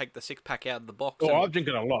 You'd just take the 6-pack out of the box. Well, and I've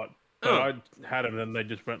drinking a lot. But Oh. I had them, and they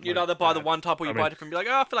just went. you'd like either buy the that. one type or you I buy mean- different. Be like,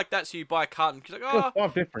 oh, I feel like that, so you buy a carton. She's like, There's oh,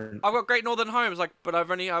 5 different. I've got Great Northern Homes. Like, but I've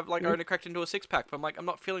only cracked into a 6-pack. But I'm like, I'm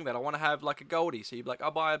not feeling that. I want to have like a Goldie. So you'd be like, I'll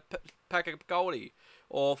buy a pack of Goldie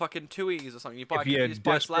or fucking 2Es or something. You buy, If you're you just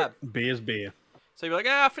buy a slab. desperate, beer's beer. So you're like,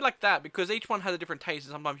 I feel like that because each one has a different taste,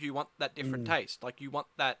 and sometimes you want that different taste. Like you want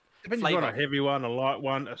that Depends if you flavor. want a heavy one, a light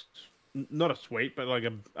one, not a sweet, but like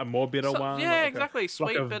a more bitter So- one. yeah, like exactly.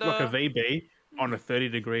 Sweet, like bitter. like a VB on a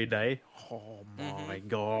 30-degree day. Oh my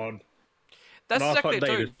god! That's Nice exactly hot it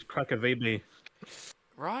day too. to crack a VB.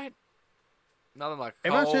 Right? Nothing like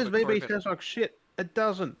Everyone cold says VB Victoria. tastes like shit. It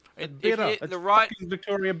doesn't. It's If bitter. you- It's the right- fucking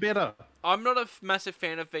Victoria bitter. I'm not a massive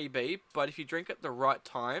fan of VB, but if you drink it the right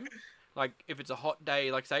time, like if it's a hot day,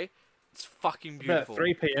 like say, it's fucking About beautiful.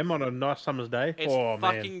 3 p.m. on a nice summer's day. It's oh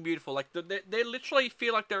fucking man! beautiful. Like they literally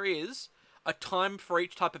feel like there is a time for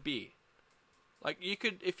each type of beer. Like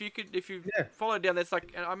if you Yeah. follow down, there's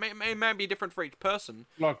like, and it may be different for each person.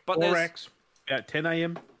 Like but there's- Borax at 10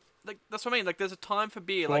 a.m. Like that's what I mean. Like there's a time for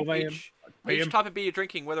beer. 12 Like a.m., each PM. type of beer you're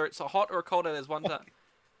drinking, whether it's a hot or a cold day, there's one time.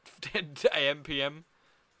 10 a.m. p.m.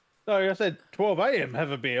 No, I said 12 a.m.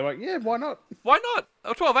 Have a beer. Like, yeah, why not? Why not?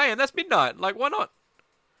 Oh, 12 a.m. That's midnight. Like why not?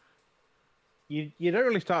 You don't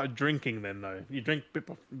really start drinking then though. You drink.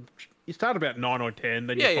 You start about 9 or 10.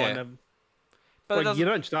 Then Yeah, you yeah. find them. But it Like, doesn't. you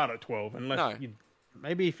don't start at 12 unless No. you.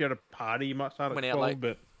 Maybe if you're at a party, you might start at Went out 12. late.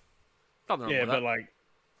 But Nothing wrong yeah, with but that. like,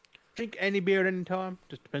 drink any beer at any time.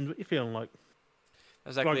 Just depends what you're feeling like.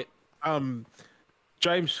 Exactly. Like,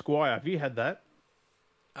 James Squire. Have you had that?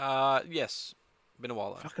 Yes. Been a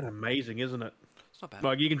while though. Fucking amazing, isn't it? It's not bad.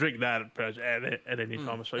 Like you can drink that at any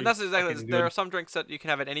time. So And that's exactly. fucking There good. are some drinks that you can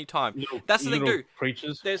have at any time. Little- That's the thing little too.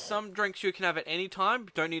 Creatures. There's some drinks you can have at any time.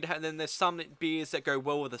 Don't need to have. And then there's some beers that go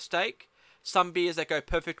well with a steak. Some beers that go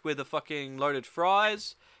perfect with a fucking loaded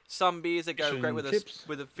fries. Some beers that go Fish great and with chips.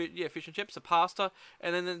 fish and chips, a pasta,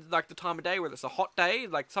 and then like the time of day where it's a hot day.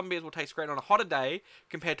 Like some beers will taste great on a hotter day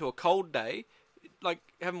compared to a cold day. Like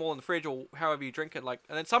have them all in the fridge or however you drink it. Like,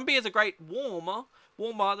 and then some beers are great warmer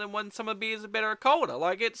than when some of the beers are better colder.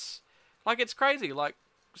 It's crazy. Like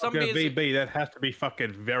some Like a beers. BB, that has to be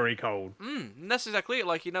fucking very cold. And that's exactly it.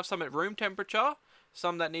 Like you have some at room temperature,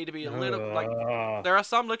 some that need to be a little like. Ah. There are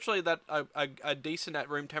some literally that are decent at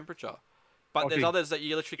room temperature, but there's Okay. others that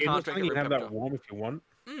you literally can't drink at You room can have temperature. that warm if you want.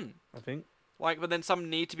 I think. Like, but then some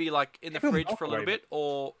need to be like in the People fridge for a little microwave bit,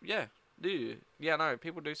 or no,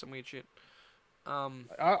 people do some weird shit.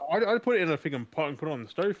 I'd put it in a freaking pot and put it on the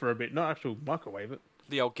stove for a bit, not actual microwave it.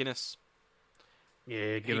 The old Guinness.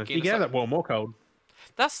 Yeah, Guinness. Guinness You can have that warm or cold.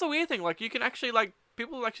 That's the weird thing. Like, you can actually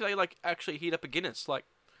people actually heat up a Guinness. Like,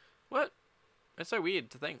 what? It's so weird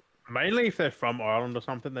to think. Mainly if they're from Ireland or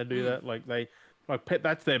something, they do that. Like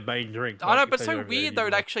that's their main drink. I know, if but they so go over there, weird you though.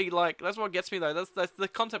 It know. actually that's what gets me though. That's the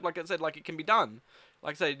concept. Like I said, like it can be done.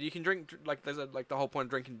 Like I said, you can drink there's the whole point of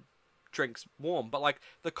drinking drinks warm, but like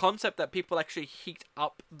the concept that people actually heat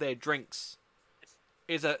up their drinks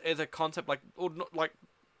is a concept or not, like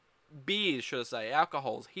beers, should I say,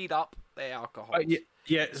 alcohols heat up their alcohols.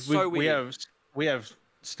 Yeah. So we weird. have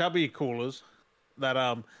stubby coolers that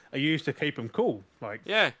are used to keep them cool. Like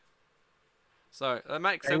Yeah. So that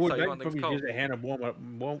makes they sense. would Though they you want things probably cold. use their hand and warm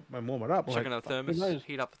it up. Chuck in a Like, fuck, who thermos, knows?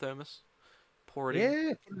 heat up a thermos, pour it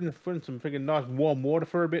in. Yeah, put in some freaking nice warm water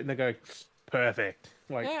for a bit, and they go perfect.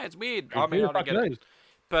 Like Yeah, it's weird. who I mean, I don't fucking get it. knows?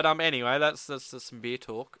 But anyway, that's just some beer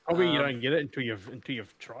talk. Probably you don't get it until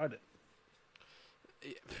you've tried it.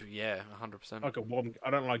 Yeah, 100%. Like a warm. I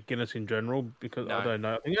don't like Guinness in general because No. I don't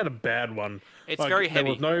know. I think I had a bad one. It's Like, very heavy.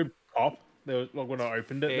 There was no pop. There was like when I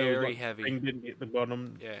opened it, there was Very like, heavy. Thing didn't hit the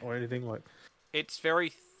bottom Yeah. or anything like. It's very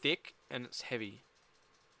thick and it's heavy.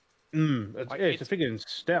 It's, Like, yeah, it's a it's- freaking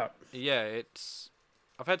stout. Yeah, it's.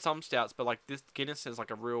 I've had some stouts, but like this Guinness is like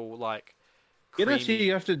a real like. Guinness, Creamy,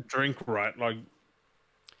 you have to drink right. Like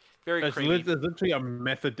very there's, creamy. there's literally a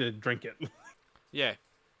method to drink it. Yeah,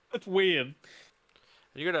 It's weird.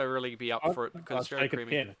 you gotta really be up for it because it's very take a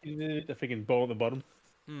creamy. pen. The freaking bowl at the bottom.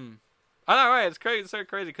 I know, right? It's crazy. It's so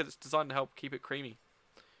crazy because it's designed to help keep it creamy.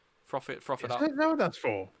 Froth it up. I don't know what that's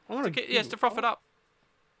for. I want Yes, to froth it up.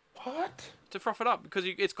 What? To froth it up because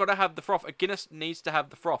it's got to have the froth. A Guinness needs to have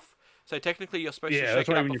the froth. So technically, you're supposed to Yeah, shake that's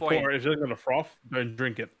it why up when you beforehand. pour it, if it's got a froth, don't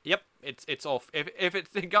drink it. Yep, it's off. If it's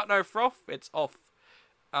got no froth, it's off.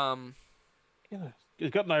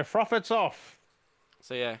 It's got no froth, it's off.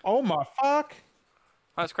 So yeah, Oh my fuck!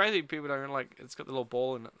 oh, it's crazy. People don't like. It's got the little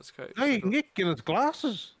ball in it. It's crazy. No, you can get Guinness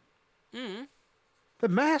glasses. They're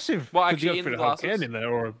massive. Well, 'Cause actually, you in gotta the fit a whole can glasses. in there,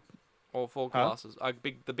 or Or full glasses.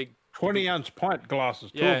 The big. 20-ounce pint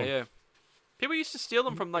glasses. Two of Yeah, them. yeah. People used to steal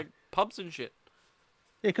them from like pubs and shit.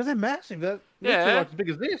 Yeah, because they're massive. They're Yeah. literally like as big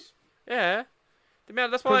as this. Yeah.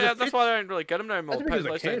 That's 'Cause why. it That's why they don't really get them no more. As big as a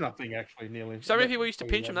Like, can, I think, actually, nearly. so many people used to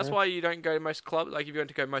pinch them. That's why you don't go to most clubs. Like if you went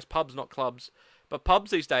to go to most pubs, not clubs, but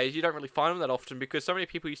pubs these days, you don't really find them that often because so many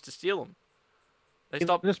people used to steal them. They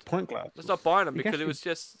stopped. Just pint glasses. They stopped buying them You because can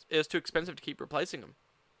it was too expensive to keep replacing them.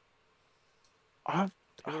 I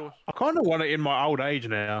kind of want it in my old age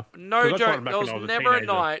now. No 'Cause I tried joke. it back There when was I was a never a teenager.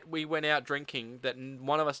 night we went out drinking that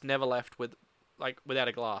one of us never left without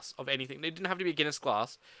a glass of anything. It didn't have to be a Guinness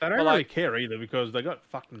glass. They don't But, really like- care either because they got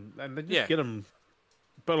fucking and they just Yeah. get them.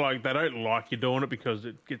 But like they don't like you doing it because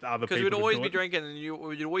it gets other people. Because we'd to always do be it. drinking, and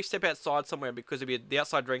you'd always step outside somewhere because it'd be the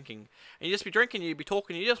outside drinking, and you just be drinking, you'd be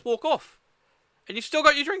talking, you just walk off, and you've still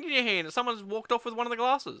got your drink in your hand, and someone's walked off with one of the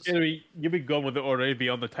glasses. You'll be gone with it, or it'll be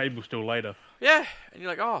on the table still later. Yeah, and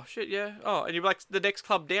you're like, oh shit, yeah, oh, and you're like the next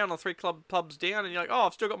club down or three pubs down, and you're like, oh,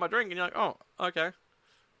 I've still got my drink, and you're like, oh, okay.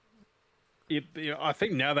 I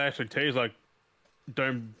think now they actually tell you like,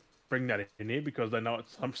 don't bring that in here because they know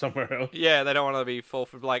it's somewhere else, Yeah, they don't want to be full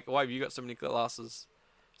for like, why have you got so many glasses?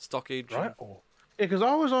 Stockage. right? Yeah, because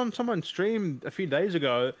I was on someone's stream a few days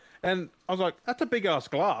ago, and I was like, "That's a big ass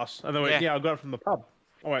glass," and they went, Yeah. "Yeah, I got it from the pub."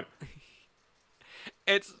 I went,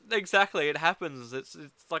 It's exactly, it happens. It's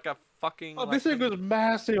like a fucking. "Oh, like, this thing was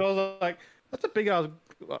massive." I was like, "That's a big ass."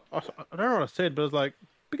 I don't know what I said, but it was like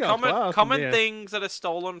big ass glass. Common yeah. things that are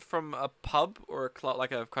stolen from a pub or a club,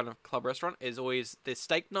 like a kind of club restaurant, is always the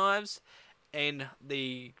steak knives and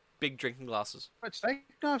the big drinking glasses. But steak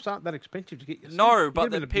knives aren't that expensive to get yourself. No, You but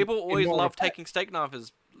get them the in people always more love of a pack. taking steak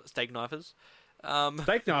knifers. Steak knifers.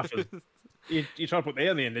 Steak knives. you tried to put the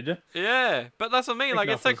on the end, did you? Yeah, but that's what I mean. Steak Like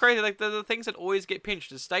it's so knifers. crazy. Like the things that always get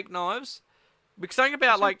pinched is steak knives. Because something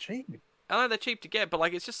about It's like so cheap. I know they're cheap to get, but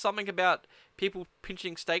like it's just something about people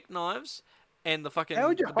pinching steak knives and the fucking How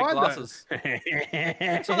would you the big hide glasses. that?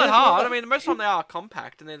 It's not that hard. I mean, most of the time they are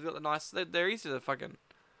compact and they've got the nice. They're easy to fucking.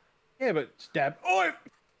 Yeah, but stab. Oh,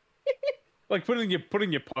 like put it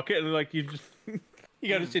in your pocket and like you just you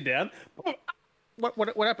got to sit down. What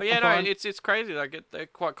happened? But yeah, no, it's crazy. Like they're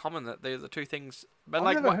quite common that they're the two things. But I've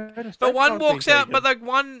like, never one, heard of but steak one knife walks being out. But taken. like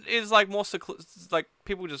one is like more like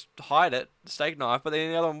people just hide it, the steak knife. But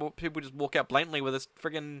then the other one, people just walk out blatantly with a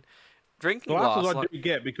friggin' drinking Glasses glass. I Like, do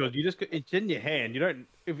get because you just it's in your hand. You don't,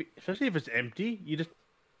 especially if it's empty. You just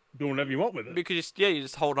do whatever you want with it. because you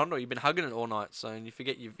just hold on to it. You've been hugging it all night, so and you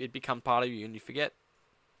forget it becomes part of you, and you forget.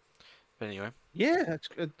 But anyway, Yeah, that's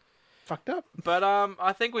good. Fucked up. but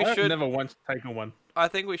I think we I've should. never once taken one. I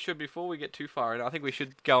think we should, before we get too far in, I think we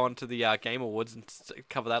should go on to the Game Awards and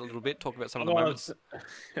cover that a little bit. Talk about some of the moments.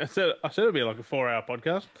 I said it'd be like a 4-hour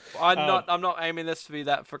podcast. I'm not aiming this to be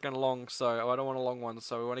that freaking long, so I don't want a long one.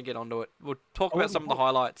 So we want to get onto it. We'll talk about some of the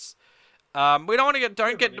highlights. We don't want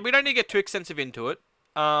to we don't need to get too extensive into it.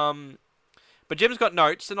 But Jim's got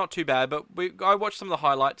notes. They're not too bad. But I watched some of the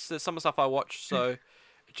highlights. There's some of the stuff I watched. So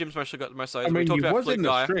Jim's mostly got most of those. I mean, we talked you about was Fluke in the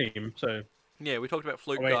Guy. stream, so Yeah, we talked about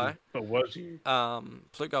Fluke I mean, Guy. but was you?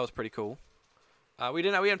 Fluke Guy was pretty cool. We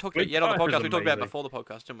haven't talked about Fluke it yet on the Guy was podcast. We talked about it amazing. before the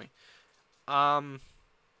podcast, didn't we?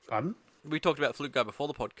 Pardon? We talked about Fluke Guy before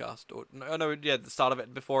the podcast. Or no, yeah, the start of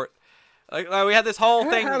it before it. Like, no, we had this whole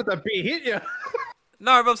thing. How did that beer hit you?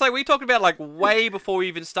 No, but I'm saying we talked about like way before we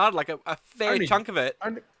even started, like a fair Only- chunk of it.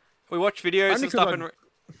 Only- We watched videos only and stuff, 'cause and and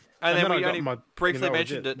then then I we got only my- briefly that was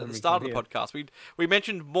mentioned it at when the we start of the came podcast. We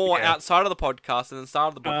mentioned more Yeah. outside of the podcast and then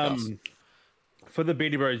started the podcast. For the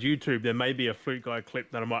Beatty Bros YouTube, there may be a Fluke Guy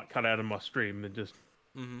clip that I might cut out of my stream and just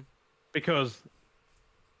because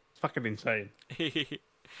it's fucking insane.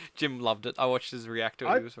 Jim loved it. I watched his react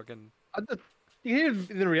to it. He was fucking. You hear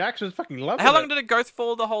the reactions, fucking love it. How long did it go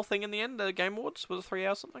for the whole thing in the end? The Game Awards was it 3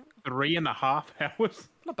 hours something? 3.5 hours.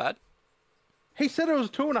 Not bad. He said it was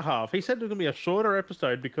 2.5. He said it was gonna be a shorter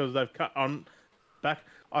episode because they've cut on back.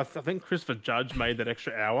 I think Christopher Judge made that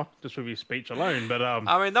extra hour just with his speech alone. But I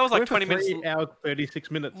mean, that was like went for 20 minutes. 3 hours 36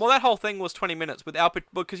 minutes. Well, that whole thing was 20 minutes with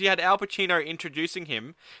because you had Al Pacino introducing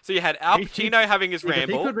him. So you had Al Pacino having his Because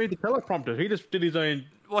ramble. He could read the teleprompter. He just did his own.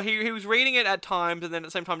 Well, he was reading it at times, and then at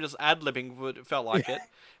the same time just ad-libbing, it felt like it.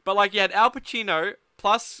 But like you had Al Pacino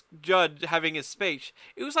plus Judge having his speech.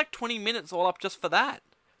 It was like 20 minutes all up just for that.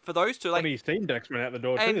 For those two, like, Like, his team decks went out the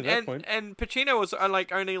door too and at that point. and Pacino was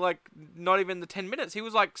like only like not even the 10 minutes. He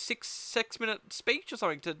was like 6 minute speech or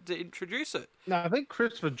something to introduce it. No, I think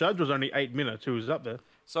Christopher Judge was only 8 minutes. Who was up there?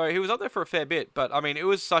 So he was up there for a fair bit. But I mean, it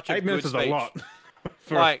was such a 8 good minutes is speech. a lot.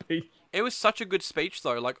 For Like, a speech. It was such a good speech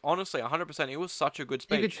though. Like honestly, 100%, it was such a good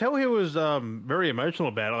You could speech. tell he was very emotional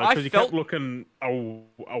about it I because he felt- kept looking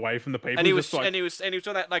away from the people. And he was just like,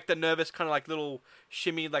 doing that like the nervous kind of like little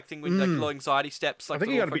shimmy like thing with like little anxiety steps. Like I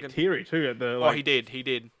think he got a little bit teary too at the. Oh, Like, he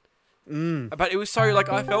did. Mm. But it was so like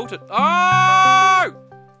I felt it. Oh!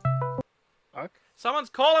 Fuck. Someone's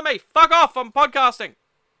calling me. Fuck off! I'm podcasting.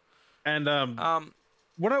 And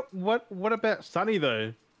what about Sonny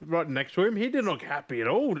though? Right next to him, he didn't look happy at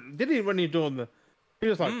all, did he? When he was doing the, he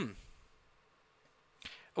was like,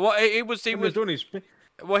 Well, he was doing his.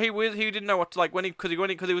 well he didn't know what to like when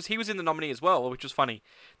he was in the nominee as well, which was funny.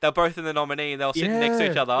 They were both in the nominee and they were sitting next to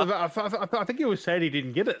each other. I think he was sad he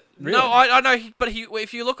didn't get it. Really. No, I know, but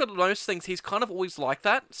if you look at most things, he's kind of always like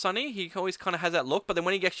that, Sonny. He always kind of has that look. But then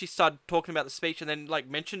when he actually started talking about the speech and then like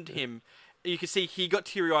mentioned him, you could see he got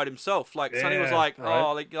teary-eyed himself. Like Sonny was Yeah, like, right.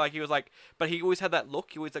 oh, like he was like, but he always had that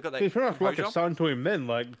look. He always got that. He's pretty much like a composure. son to him then,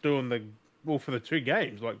 like doing for the 2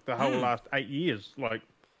 games, like the whole last 8 years, like.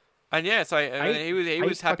 And yeah, so I mean, he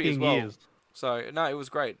was happy as fucking well. years. So no, it was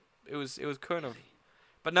great. It was kind of,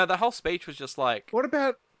 but no, the whole speech was just like What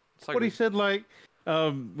about so what good. he said, like,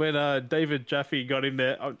 when David Jaffe got in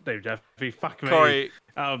there? Oh, David Jaffe, fuck me. Corey.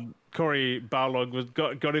 Corey Barlog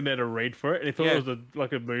got in there to read for it, and he thought Yeah. it was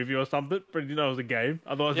like a movie or something, but he didn't know it was a game.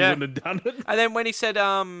 Otherwise, Yeah. he wouldn't have done it. And then when he said he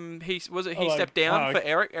like, stepped down oh, for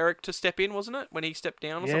Eric to step in, wasn't it? When he stepped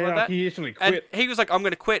down or something Yeah, like that. he actually And quit. he was like, "I'm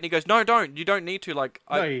going to quit," and he goes, "No, you don't need to." Like,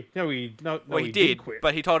 No, well, he did did, quit.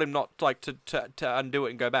 but he told him not like to undo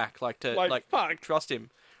it and go back, like to Like, fuck. trust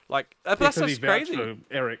him. Like that's Because he just vouched crazy. for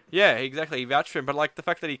Eric. Yeah, exactly. He vouched for him, but like the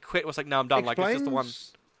fact that he quit was like, "No, I'm done." Like it's just the one.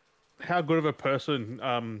 Explains how good of a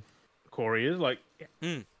person Corey is. Like,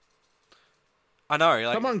 I know.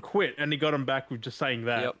 Like, someone quit and he got him back with just saying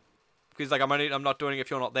that. yep. He's like, I'm not doing it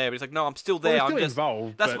if you're not there. But he's like, no, I'm still Well, there. he's I'm still just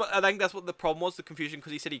involved. That's but what I think. That's what the problem was. The confusion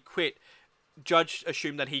because he said he quit. Judge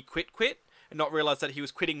assumed that he quit, and not realize that he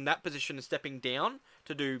was quitting that position and stepping down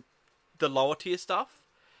to do the lower tier stuff.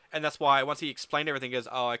 And that's why once he explained everything, he goes,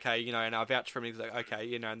 "Oh, okay, you know," and I vouched for him. He's like, "Okay,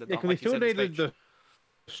 you know," and Yeah, like because we he still said in his needed speech.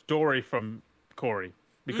 the story from Corey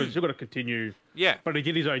because he's still got to continue. Yeah, But he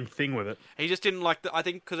did his own thing with it. he just didn't like the. I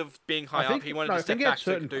think because of being I high up, think he wanted no, to I step think he had back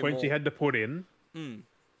so he certain could do points more. he had to put in, Mm.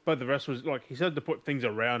 but the rest was like he said to put things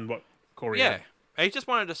around what Corey Yeah, had. he just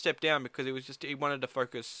wanted to step down because he wanted to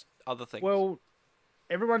focus other things. Well,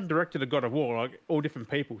 everyone directed a God of War, like all different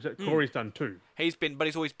people. So Hmm. Corey's done too. but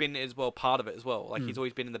he's always been as well part of it as well. Like he's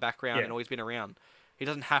always been in the background Yeah. and always been around. He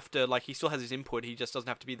doesn't have to like he still has his input. He just doesn't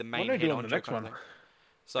have to be the main What are they head doing honcho the next kind one? of thing.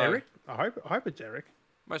 So Eric? I hope it's Eric.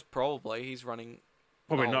 most probably he's running.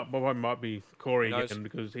 Probably Oh, not. Probably might be Corey Who knows? again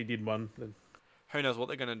because he did one. The Who knows what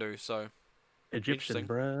they're gonna do? So Egyptian, Interesting.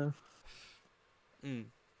 bruh. mm.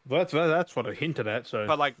 Well, that's what I hinted at. So,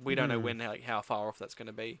 But like we don't know when like how far off that's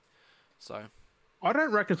gonna be. So I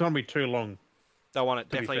don't reckon it's gonna be too long. they'll want it To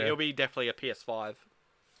be definitely. fair. It'll be definitely a PS5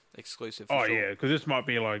 exclusive. For Oh sure. yeah, because this might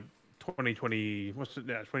be like 2020. What's it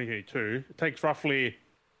now? 2022. It takes roughly.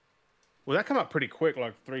 Well, that come up pretty quick,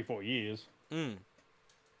 like 3-4 years. Mm,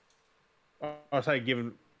 I say,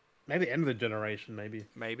 given maybe the end of the generation, maybe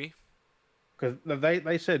maybe. because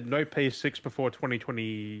they said no PS6 before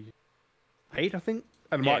 2028, I think,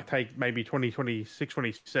 and it Yeah. might take maybe 2026,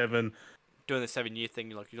 27 Doing the 7-year thing,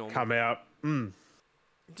 like you know. come out. So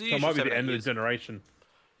Usually it might be 7, the 8 end of years. the generation.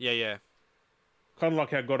 Yeah, yeah. Kind of like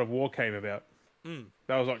how God of War came about. Mm.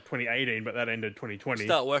 That was like 2018, but that ended 2020.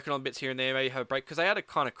 Start working on bits here and there, maybe have a break because they had to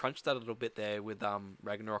kind of crunch that a little bit there with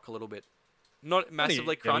Ragnarok a little bit. Not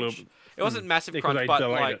massively Yeah, a little crunch. bit. It wasn't massive Yeah, 'cause crunch, they but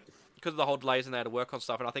delayed like it. because of the whole delays and they had to work on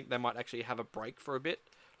stuff, and I think they might actually have a break for a bit.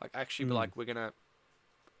 Like actually be like, we're gonna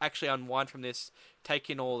actually unwind from this, take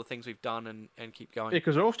in all the things we've done, and keep going. Yeah,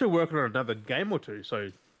 because they're all still working on another game or two.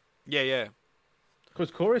 So, Yeah, yeah. because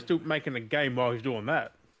Corey's still making a game while he's doing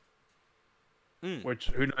that, Mm. which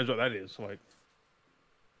who knows what that is? Like,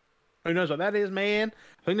 who knows what that is, man?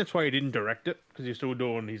 I think that's why he didn't direct it because he's still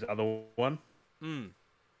doing his other one. Mm.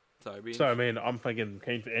 So, it'd be So, I mean, I'm thinking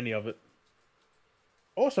keen for any of it.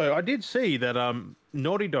 Also, I did see that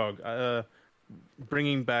Naughty Dog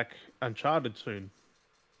bringing back Uncharted soon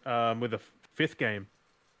with a fifth game,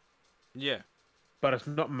 yeah. but it's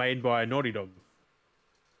not made by Naughty Dog.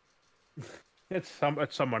 It's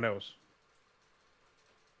someone else.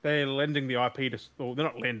 They're lending the IP to, well, they're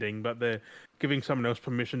not lending, but they're giving someone else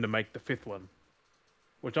permission to make the fifth one.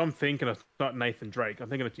 Which I'm thinking it's not Nathan Drake. I'm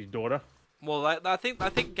thinking it's his daughter. Well, I think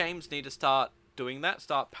games need to start doing that,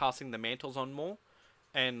 start passing the mantles on more,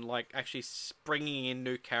 and like actually bringing in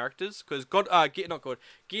new characters. Because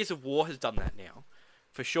Gears of War has done that now,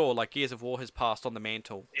 for sure. Like Gears of War has passed on the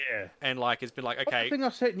mantle, Yeah. and like it's been like I okay, think I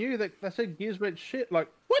said you that they said Gears went shit. Like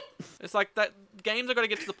what? it's like that games are going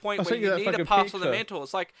to get to the point I where sent you you that need to fucking pass on the picture. mantle.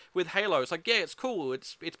 It's like with Halo. It's like yeah, it's cool.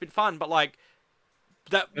 It's been fun, but like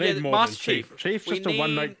that They need more Master than Chief. Chief's we just a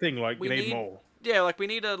one need- note thing. Like we you need need- more. Yeah, like we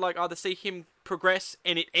need to like either see him progress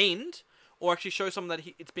and it end, or actually show someone that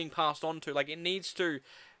it's being passed on to. Like it needs to.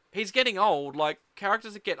 He's getting old. Like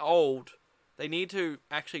characters that get old, they need to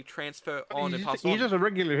actually transfer on and pass He's on. just a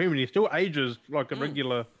regular human. He still ages like a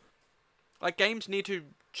regular. Like games need to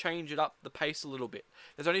change it up the pace a little bit.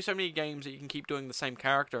 There's only so many games that you can keep doing the same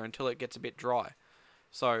character until it gets a bit dry.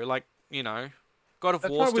 So like you know, God of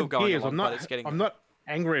That's War's why still with going Gears, along, I'm but it's getting. not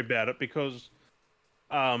angry about it because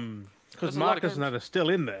There's a lot of Marcus and games. that are still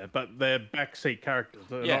in there, but they're backseat characters.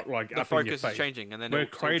 They're Yeah, not like the up in your focus is face. changing, and then Where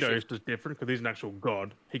it'll still Kratos shift. is different because he's an actual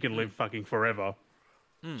god. He can live fucking forever.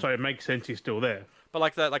 So it makes sense he's still there. But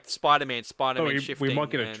like Spider-Man So shifting. we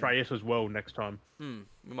might get and, Atreus as well next time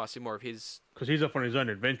we might see more of his. because he's off on his own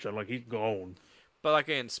adventure. Like he's gone. But like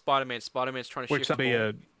again, Spider-Man's trying to Which shift would be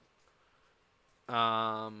more.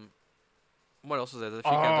 a What else is there? There's a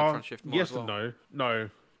few games that are trying to shift more yes as well. and no.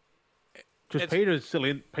 Because It's- Peter's still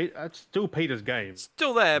in. It's still Peter's game.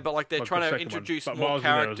 Still there, but like they're Like the trying to second one. introduce But more Miles is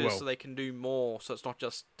there as characters well. so they can do more, so it's not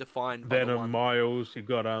just defined by the Venom, one. Miles. You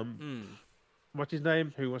got Mm, what's his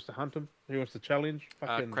name? Who wants to hunt him? Who wants to challenge?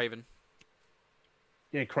 Craven.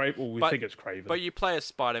 Yeah, Craven. Well, we But- think it's Craven. But you play as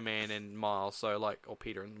Spider-Man and Miles, so like, or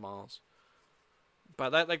Peter and Miles. But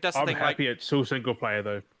that that's the I'm thing. happy it's still single player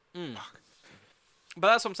though. But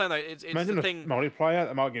that's what I'm saying though. It's Imagine the a thing. multiplayer.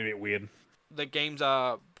 That might get a bit weird. The games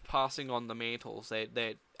are passing on the mantles.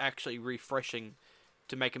 They're actually refreshing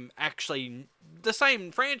to make them actually the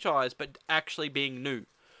same franchise, but actually being new.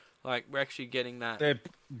 Like we're actually getting that. They're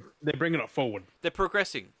bringing it forward. They're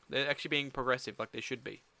progressing. They're actually being progressive, like they should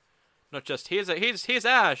be. Not just here's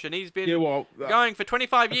Ash, and he's been Yeah, well, going for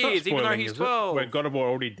 25 that's not years, even though spoiling, he's is it? 12. Where God of War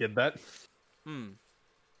already did that.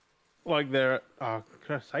 Like they're. Can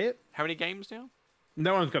I say it? How many games now?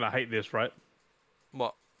 No one's gonna hate this, right?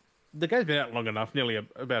 What? the game's been out long enough, nearly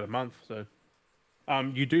about a month. So,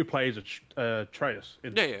 you do play as Atreus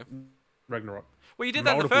in Yeah. Ragnarok. Well, you did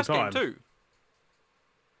that in the Multiple first times. game too.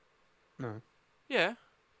 No, Yeah.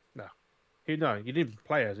 no, you didn't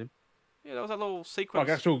play as him. Yeah, that was that little sequence.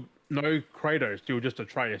 Like actual no Kratos, you were just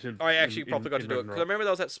Atreus. I actually probably got to do it because I Ragnarok. remember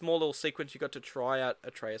there was that small little sequence you got to try out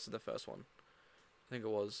Atreus in the first one. I think it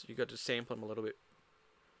was. You got to sample him a little bit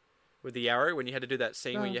with the arrow when you had to do that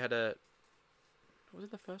scene where you had to. What was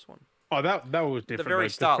it the first one? Oh, that was different. very though,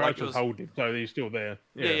 'cause start, Kratos like, it was was- holding, so he's still there.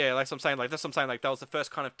 Yeah. Like I'm saying, like that's what I'm saying. Like that was the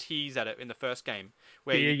first kind of tease at it in the first game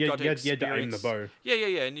where Yeah, you got to you had to aim experience. the bow.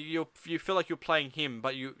 Yeah, and you feel like you're playing him,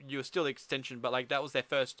 but you're still the extension. But like that was their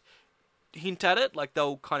first hint at it. Like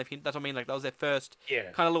they'll kind of hint. That's what I mean. Like that was their first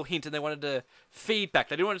Yeah. kind of little hint, and they wanted to feedback.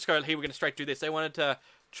 They didn't want to just go, "Hey, we're going to straight do this." They wanted to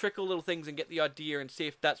trickle little things and get the idea and see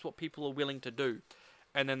if that's what people are willing to do.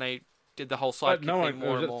 And then they did the whole But sidekick no thing one. It more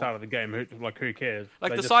was and at the more. start of the game. Who cares? Like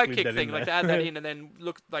They the just slid sidekick that thing, in like they there. add that in, and then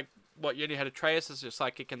look like what you only had Atreus as your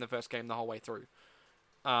sidekick in the first game the whole way through.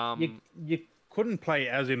 You couldn't play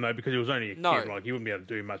as him though because he was only a No. kid. Like you wouldn't be able to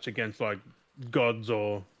do much against like gods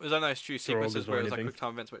or. It was on those few sequences Augurs or where it was like anything. quick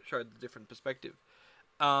time events, which showed the different perspective.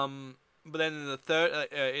 But then in the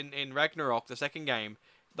third, in Ragnarok, the second game,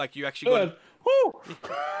 like you actually got Woo!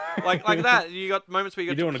 like that. You got moments where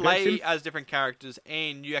you You got to doing against play him? as different characters,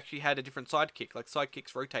 and you actually had a different sidekick. Like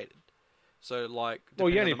sidekicks rotated. So like, Well,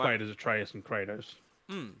 you depending only on the moment- played as Atreus and Kratos.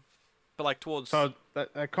 but like towards So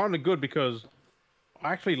that kind of good because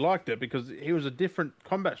I actually liked it because he was a different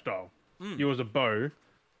combat style. You was a bow,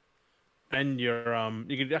 and you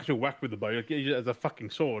could actually whack with the bow like, use it as a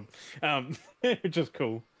fucking sword, which is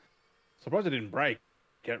cool. Surprised it didn't break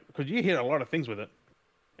because you hit a lot of things with it,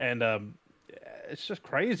 and it's just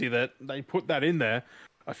crazy that they put that in there.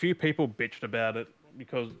 A few people bitched about it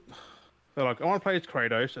because they're like, "I want to play as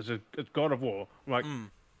Kratos as God of War." I'm like,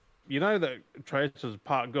 you know that Kratos is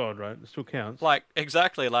part God, right? It still counts. like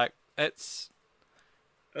exactly like it's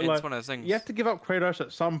Like, one of those things. You have to give up Kratos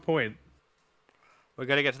at some point. We're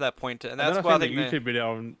gonna get to that point, and And that's then why I I seen think a YouTube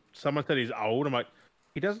video and someone said he's old. I'm like,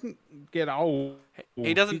 he doesn't get old.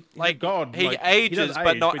 He doesn't He's a like God. he Like, ages, does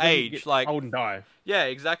but not he doesn't age. get Like old and die. yeah,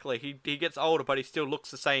 exactly. He gets older, but he still looks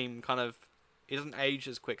the same. Kind of, he doesn't age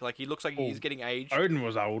as quick. Like he looks like he's getting aged, Odin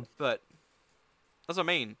was old. but that's what I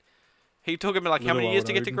mean. He took him like how Little many years old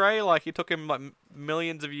to get to Odin. grey? Like he took him like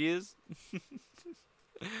millions of years.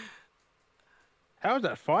 How was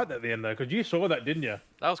that fight at the end though? Because you saw that, didn't you?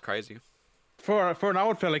 That was crazy. For an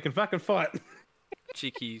old fella, he can fucking fight.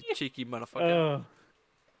 Cheeky motherfucker.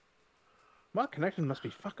 My connection must be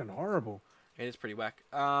fucking horrible. It is pretty whack.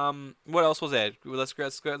 What else was there? Let's go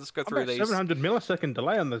through About these. 700 millisecond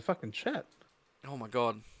delay on the fucking chat. Oh my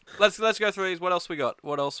god. Let's go through these. What else we got?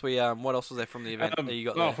 What else was there from the event that you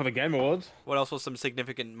got there? For the Game Awards. What else was some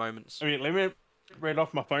significant moments? I mean, let me read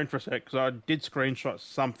off my phone for a sec because I did screenshot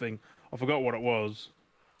something. I forgot what it was.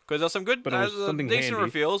 Because there's some good, But it was something decent handy.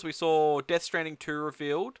 reveals. We saw Death Stranding 2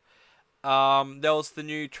 revealed. There was the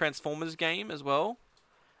new Transformers game as well.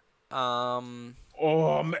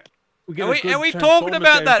 Oh, man. We And we talked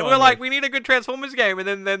about that. We were like, we need a good Transformers game,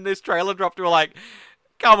 and then this trailer dropped. We were like,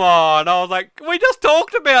 come on! I was like, we just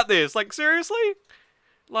talked about this. Like seriously,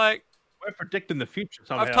 like we're predicting the future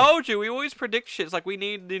somehow. I've told you, we always predict shit. It's like we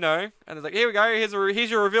need, and it's like, here we go.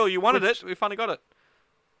 Here's your reveal. You wanted it. We finally got it.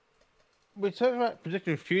 We talked about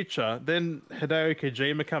predicting the future. Then Hideo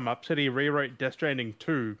Kojima come up, said he rewrote Death Stranding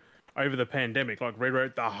 2 over the pandemic, like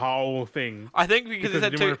rewrote the whole thing. I think because he he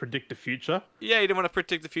said didn't want to predict the future. Yeah, he didn't want to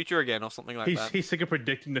predict the future again or something like that. He's sick of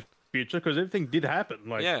predicting the future because everything did happen.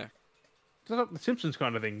 Like, Yeah, it's not the Simpsons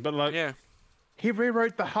kind of thing, but like, yeah. he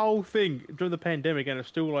rewrote the whole thing during the pandemic, and it's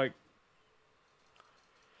still like,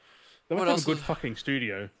 they What must have else a good is- fucking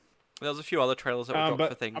studio. There was a few other trailers that were dropped But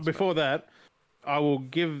for things. before that, I will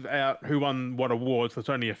give out who won what awards. There's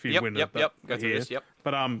only a few Yep, winners. yep. that Go are through here. this. Yep.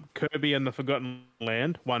 But Kirby and the Forgotten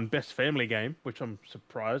Land won Best Family Game, which I'm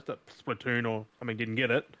surprised that Splatoon or something didn't get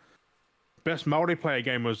it. Best Multiplayer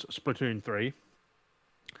Game was Splatoon 3.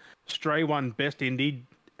 Stray won Best Indie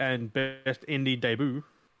and Best Indie Debut,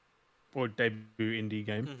 or Debut Indie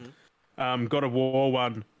Game. Mm-hmm. God of War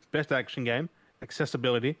won Best Action Game,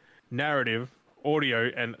 Accessibility, Narrative, Audio,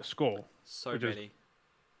 and Score. So Which is many.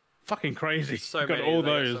 Fucking crazy. So got many. all They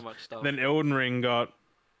got those. so much stuff. Then Elden Ring got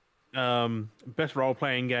Best Role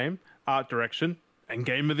Playing Game, Art Direction, and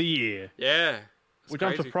Game of the Year. Yeah. It's Which I'm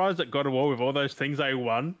crazy. surprised that God of War with all those things they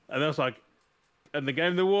won. And I was like, and the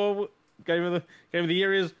Game of the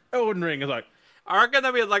Year is Elden Ring. It's like, I reckon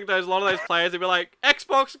there'll be like a lot of those players. They'll be like,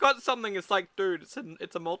 Xbox got something. It's like, dude,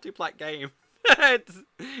 it's a multi-plat game.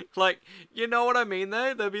 It's like, you know what I mean?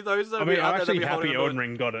 Though there'll be those that I mean, out I'm there that'll actually be holding happy on to Elden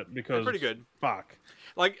Ring got it because pretty good. Fuck.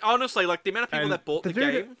 Like honestly, like the amount of people And that bought the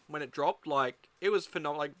dude- game when it dropped, like it was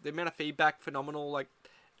phenomenal. Like the amount of feedback, phenomenal. Like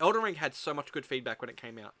Elden Ring had so much good feedback when it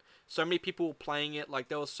came out. So many people playing it. Like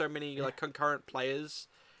there was so many like concurrent players.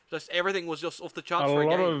 Just everything was just off the A charts for a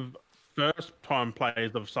lot game. of first-time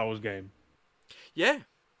players of Souls game, Yeah,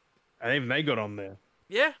 and even they got on there.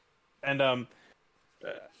 yeah.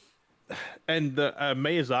 And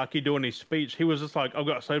Miyazaki doing his speech, he was just like, "I've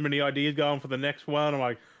got so many ideas going for the next one." I'm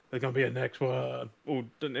like, "There's gonna be a next one." Well,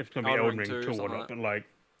 don't know if it's gonna be Elden Elden Ring Ring 2 or 2 or something not, like but like,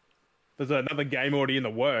 there's another game already in the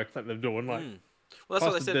works that they're doing. Like, Well, that's what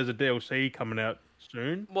plus they said. there's a DLC coming out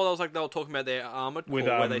soon Well, I was like they were talking about their Armored Core, with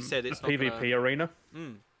where they said it's the not PvP gonna... arena,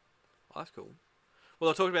 Oh, that's cool. Well,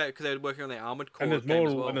 they were talking about it because they were working on their Armored Core and there's game more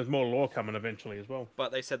as well. and there's more lore coming eventually as well.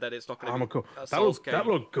 But they said that it's not going to Armor be Core, a that Souls looked game. that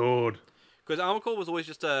looked good. Because Armored Core was always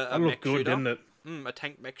just a That mech looked good, shooter. didn't it? A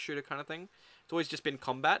tank mech shooter kind of thing. It's always just been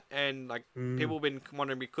combat, and like people have been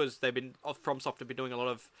wondering because they've been FromSoft have been doing a lot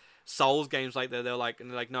of Souls games like that. They're like,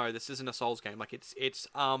 no, this isn't a Souls game. Like it's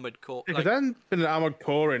Armored Core. Because Like, there hasn't been an Armored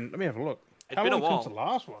Core in. Let me have a look. It's How been a long while. since the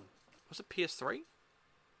last one? was it PS3?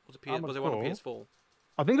 Was it Armored was it one on Core? PS4?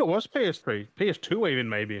 I think it was PS3, PS2 even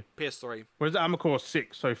maybe. PS3. Where's Armored Core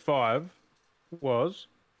 6? So 5 was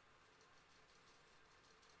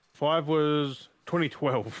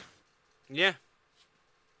 2012 Yeah.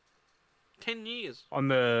 10 years. on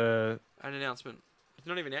the. An announcement. It's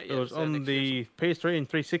not even out yet. It was It's on next year. the PS3 and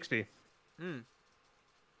 360.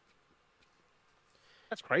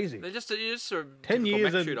 That's crazy. They're just a 10 typical years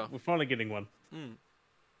mech and shooter. we're finally getting one.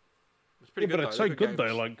 It's pretty Yeah, good but it's though. so They're good though,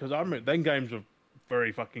 games. like because I remember them games were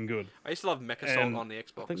very fucking good. I used to love Mecha Assault And on the I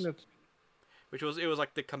Xbox, think that's which was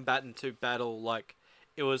like the combatant to battle. Like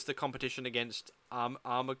it was the competition against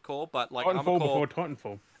Armored Core, but like Titanfall Armored Core, before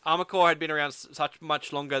Titanfall. Armored Core had been around such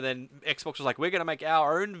much longer than Xbox was like, we're going to make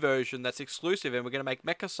our own version that's exclusive, and we're going to make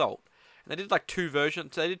Mecha Assault. And they did like 2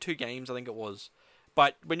 versions. They did 2 games, I think it was.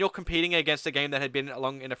 But when you're competing against a game that had been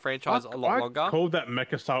along in a franchise a lot longer, I called that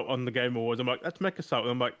Mecha Assault on the Game Awards. I'm like, that's Mecha Assault.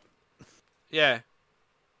 And I'm like, yeah.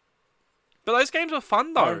 But those games were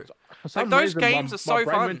fun though. for some those reason, games my are so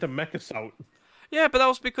brain fun. went to Mecha Assault. Yeah, but that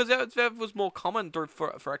was because that was more common for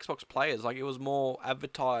Xbox players. Like it was more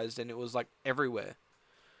advertised and it was like everywhere.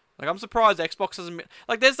 Like I'm surprised Xbox hasn't been,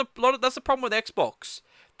 like there's that's the problem with Xbox.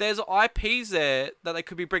 There's IPs there that they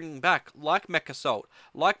could be bringing back, like Mech Assault,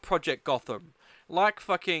 like Project Gotham, like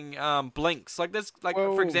fucking Blinks. Like there's like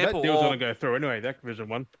Well, for example, that deal's or gonna go through anyway. The Activision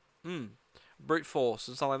one. Brute Force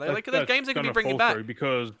and something like that. Like there's That's games they could be gonna bringing fall back. through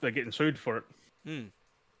because they're getting sued for it.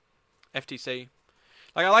 FTC.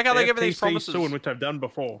 Like I like how they give these FTC promises. suing, which I've done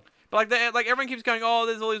before. But like everyone keeps going, oh,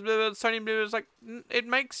 there's all these Sony movies. Like it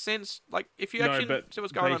makes sense. Like if you actually see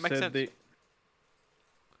what's going on, it makes sense.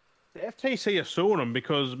 The FTC are suing them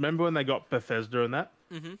because remember when they got Bethesda and that?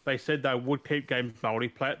 Mm-hmm. They said they would keep games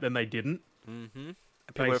multiplayer, then they didn't. Mm-hmm. They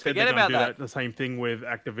People said forget they're gonna about do that. The same thing with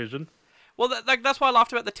Activision. Well, that's why I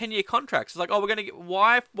laughed about the 10-year contracts. It's like, oh, we're gonna get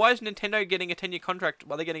why is Nintendo getting a 10-year contract?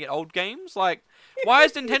 Why are they gonna get old games? Like, why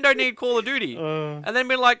does Nintendo need Call of Duty? And then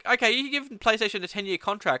we're like, okay, you give PlayStation a 10-year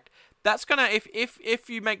contract. That's gonna if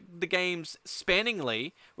you make the games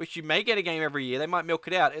spanningly, which you may get a game every year, they might milk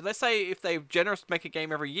it out. Let's say if they're generous to make a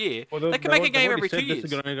game every year, they can make a game every 2 years. This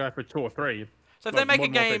is going to go for 2 or 3. So if they make a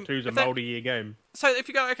game, Two's a if they- multi-year game. so if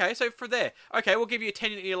you go, okay, so for there, okay, we'll give you a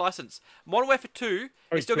 10-year license. Modern Warfare 2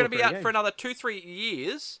 Oh, is still going to be 2 or 3 out for another 2-3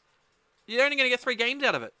 years. You're only going to get 3 games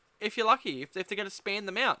out of it. If you're lucky, if they're going to span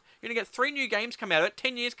them out. You're going to get 3 new games come out of it,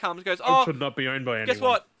 10 years comes, goes, It oh, should not be owned by anyone. guess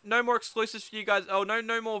what? No more exclusives for you guys. Oh,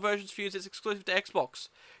 no more versions for you. It's exclusive to Xbox.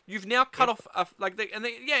 You've now cut off,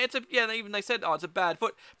 even they said, oh, it's a bad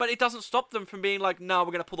foot, but it doesn't stop them from being like, no, we're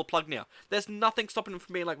going to pull the plug now. There's nothing stopping them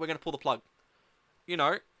from being like, we're going to pull the plug. You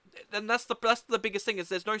know, and that's the biggest thing is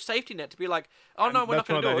there's no safety net to be like, oh no, we're not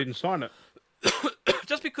going to do That's why they it. didn't sign it.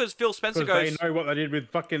 Just because Phil Spencer Because goes, they know what they did with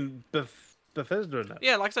fucking Bethesda and that.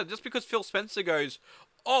 yeah, like I said, just because Phil Spencer goes,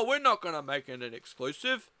 oh, we're not going to make it an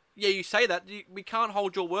exclusive. Yeah, you say that. We can't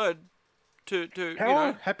hold your word to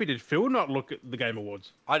How happy did Phil not look at the Game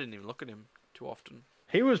Awards? I didn't even look at him too often.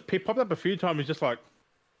 He popped up a few times. He's just like,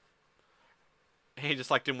 He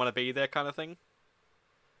just like didn't want to be there kind of thing.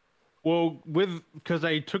 well, because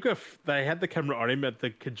they had the camera on him at the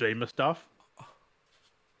Kojima stuff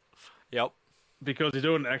Yep. because he's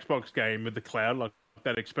doing an Xbox game with the cloud, like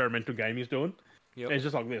that experimental game he's doing. Yep. And it's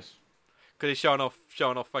just like this. Because he's showing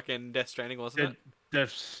off fucking Death Stranding, wasn't it?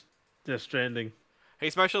 Death Stranding.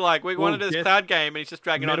 He's mostly like, we wanted this Death- cloud game, and he's just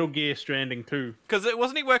dragging Metal on. Gear Stranding 2. Because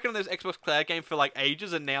wasn't he working on this Xbox Cloud game for like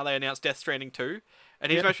ages, and now they announced Death Stranding 2?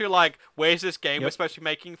 And he's Yeah. basically like, where's this game we're Yep. supposed to be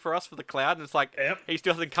making for us for the cloud? And it's like, Yep. he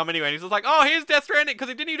still hasn't come anywhere. And he's just like, oh, here's Death Stranding. Because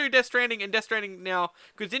didn't he do Death Stranding and Death Stranding now?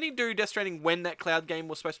 Because didn't he do Death Stranding when that cloud game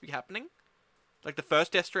was supposed to be happening? Like the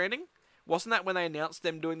first Death Stranding? Wasn't that when they announced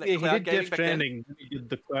them doing that Yeah, cloud he did gaming Death back then? Stranding. He did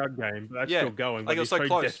the cloud game, but that's Yeah, still going. like But it was he's so so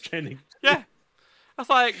close. Death Stranding. Yeah. I was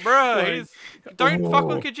like, bro, Like, he's... Don't fuck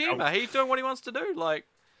with oh, Kojima. He's doing what he wants to do. Like,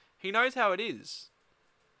 he knows how it is.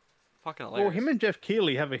 Fucking hilarious. Well, him and Jeff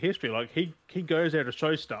Keighley have a history. Like he goes there to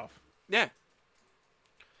show stuff. Yeah.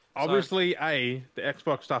 Obviously, the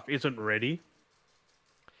Xbox stuff isn't ready.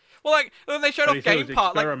 Well, like, when they showed But off he said it Game was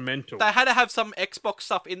Pass, like, experimental. they had to have some Xbox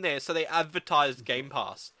stuff in there, so they advertised Game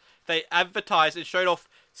Pass. They advertised and showed off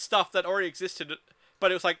stuff that already existed,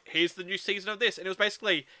 but it was like, here's the new season of this. And it was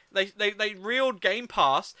basically, they reeled Game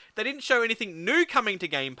Pass. They didn't show anything new coming to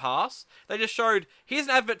Game Pass. They just showed, here's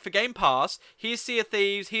an advert for Game Pass, here's Sea of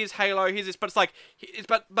Thieves, here's Halo, here's this. But it's like,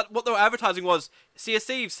 but what they were advertising was Sea of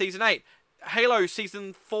Thieves Season 8, Halo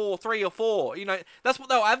Season 4, 3 or 4. You know, that's what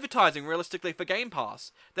they were advertising realistically for Game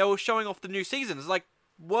Pass. They were showing off the new seasons. It's like,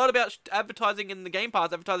 what about advertising in the Game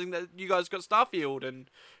Pass, advertising that you guys got Starfield and,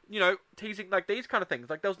 you know, teasing like these kind of things.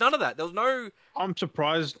 Like, there was none of that. There was no... I'm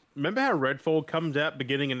surprised. Remember how Redfall comes out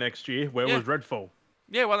beginning of next year? Where Yeah. was Redfall?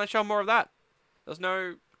 Yeah, why don't they show more of that? There's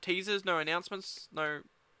no teasers, no announcements, no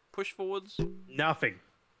push forwards. Nothing.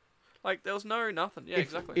 Like, there was no nothing. Yeah,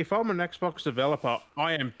 exactly. If I'm an Xbox developer,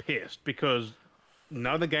 I am pissed because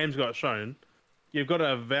none of the games got shown. You've got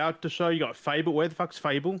a Avowed to show. You got Fable. Where the fuck's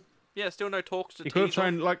Fable? Yeah, still no talks to You could have tease off.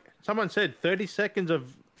 shown, like someone said, 30 seconds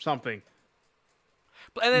of something.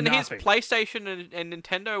 And then nothing. here's PlayStation and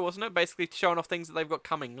Nintendo, wasn't it? Basically showing off things that they've got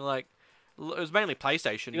coming. Like, it was mainly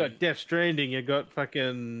PlayStation. You got Death Stranding. You got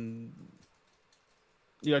fucking.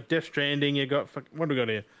 You got Death Stranding. You got what do we got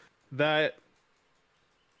here? That.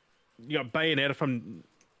 You got Bayonetta from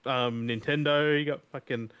Nintendo. You got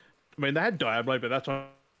fucking. I mean, they had Diablo, but that's on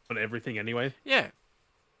everything anyway. Yeah.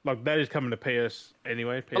 Like that is coming to PS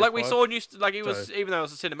anyway. PS5. But like we saw new, like it was, So- even though it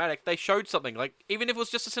was a cinematic, they showed something. Like, even if it was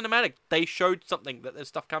just a cinematic, they showed something that there's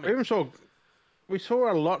stuff We coming. even saw. We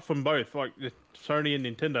saw a lot from both, like the Sony and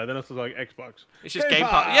Nintendo. Then it's like Xbox. It's just Game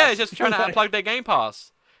Pass. Yeah, it's just trying to unplug their Game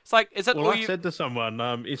Pass. It's like, is that Well, all I you... said to someone,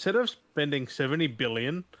 instead of spending 70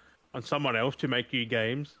 billion on someone else to make you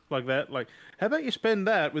games like that, like, how about you spend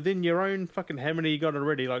that within your own fucking how many you got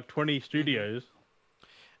already, like 20 studios?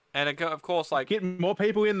 And of course, like, Get more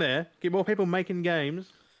people in there. Get more people making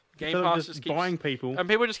games. Game instead Pass of just just keeps... buying people. And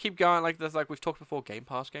people just keep going, like, there's, like, we've talked before, Game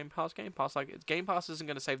Pass, Game Pass, Game Pass. Like, Game Pass isn't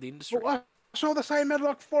going to save the industry. Well, I saw the same ad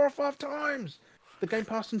like 4 or 5 times. The Game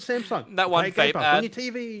Pass and Samsung. That one Hey, Game vape Pass ad- on your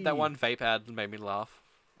TV. That one vape ad made me laugh.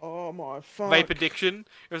 Oh my fuck. Vape addiction.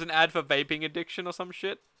 It was an ad for vaping addiction or some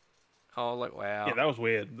shit. I was like, wow. Yeah, that was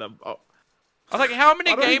weird. I was like, how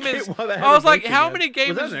many I don't gamers... get why they I had was a like, vaping how ad. many Was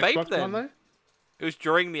gamers that an vape Xbox then? one, though? It was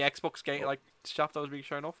during the Xbox game, like, stuff that was being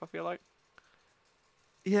shown off, I feel like.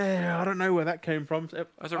 Yeah, I don't know where that came from. was a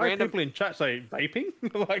I had random- people in chat say vaping.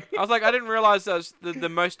 Like, I was like, I didn't realize that was the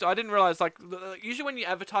most... I didn't realize, like, usually when you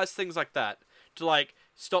advertise things like that, to, like,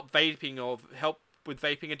 stop vaping or help with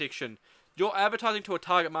vaping addiction, you're advertising to a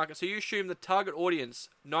target market, so you assume the target audience,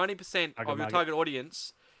 90% of your market. target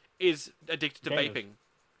audience, is addicted to Gamers. vaping.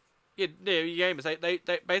 Yeah, your gamers.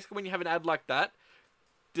 They basically, when you have an ad like that,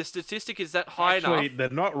 the statistic is that high actually, enough. they're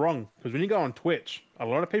not wrong because when you go on Twitch, a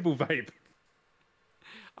lot of people vape.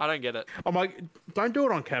 I don't get it. I'm like, don't do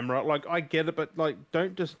it on camera. Like, I get it, but like,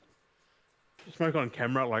 don't just smoke on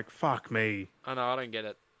camera. Like, fuck me. I know, I don't get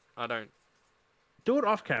it. I don't. Do it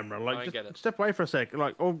off camera. Like, I just get it. step away for a sec.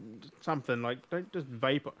 Like, or something. Like, don't just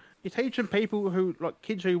vape. You're teaching people who, like,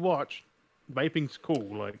 kids who watch, vaping's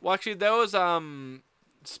cool. Like, Well, actually, there was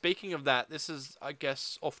speaking of that, this is, I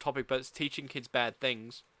guess, off topic, but it's teaching kids bad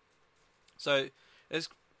things. So it's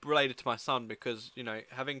related to my son because, you know,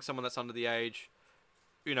 having someone that's under the age,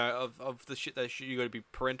 you know, of the shit that you got to be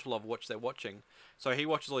parental of what they're watching. So he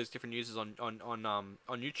watches all these different users on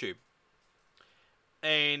YouTube,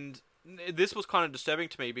 and this was kind of disturbing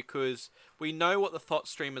to me because we know what the thought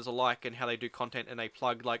streamers are like and how they do content, and they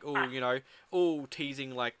plug like, oh, you know, oh,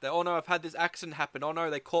 teasing like, oh no, I've had this accident happen, oh no,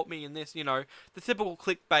 they caught me in this, you know, the typical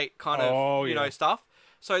clickbait kind of, Oh, you yeah. know, stuff.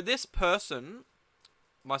 So this person,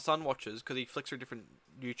 my son watches because he flicks through different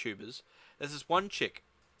YouTubers. There's this one chick,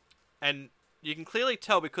 and you can clearly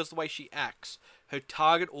tell because the way she acts, her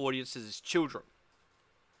target audience is children.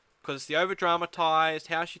 Because it's the over-dramatized,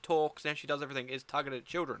 how she talks, and how she does everything is targeted at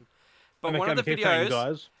children. But and they one of the come here saying, videos,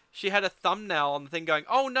 guys, she had a thumbnail on the thing going,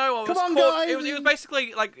 "Oh no, I was Come on, caught." guys! It was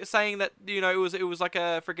basically like saying that it was like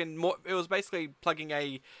a freaking. It was basically plugging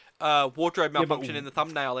a wardrobe malfunction in the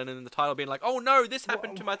thumbnail and in the title being like, "Oh no, this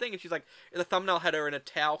happened to my thing," and she's like, the thumbnail had her in a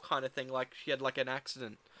towel kind of thing, like she had like an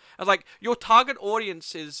accident. I was like, your target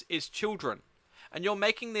audience is children, and you're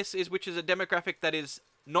making this which is a demographic that is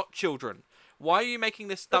not children. Why are you making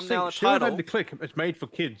this thumbnail and She would have title? had to click. It's made for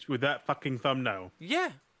kids with that fucking thumbnail.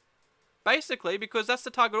 Yeah. Basically, because that's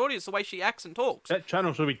the target audience, the way she acts and talks. That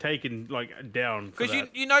channel should be taken like down. Because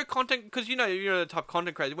you know content, because you know the type of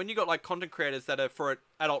content creator. When you got like content creators that are for an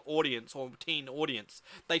adult audience or teen audience,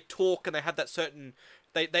 they talk and they have that certain,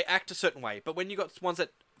 they act a certain way. But when you got ones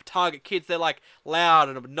that target kids, they're like loud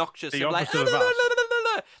and obnoxious The and like, opposite of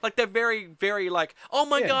us. like they're very, very like, oh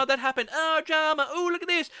my Yeah. god, that happened. Oh drama. Oh look at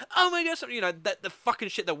this. Oh my god, something. You know that the fucking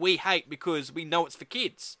shit that we hate because we know it's for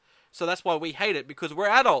kids. So that's why we hate it, because we're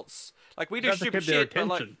adults. Like we do That's to stupid keep their shit, but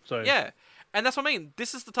like, attention, so- yeah. And that's what I mean.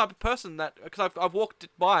 This is the type of person that, because I've walked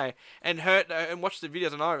by and heard and watched the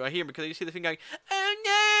videos, and I hear him because you see the thing going, oh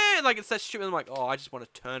no, and like it's that stupid. I'm like, oh, I just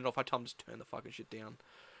want to turn it off. I tell him just turn the fucking shit down.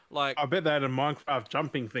 Like, I bet they had a Minecraft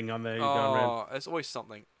jumping thing on there. Going around. oh, it's always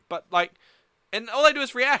something. But like, and all they do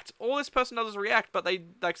is react. All this person does is react. But they,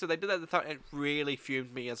 like I said, they did that at the time, and it really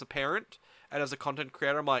fumed me as a parent and as a content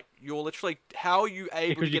creator. I'm like, you're literally, how are you able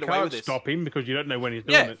Because to you get away can't with this? stop him because you don't know when he's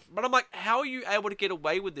doing Yeah, it. but I'm like, how are you able to get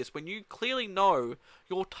away with this when you clearly know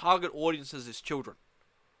your target audiences is children?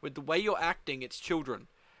 With the way you're acting, it's children.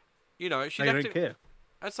 You know, she's They acting. don't care.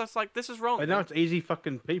 It's just like, this is wrong. But now it's easy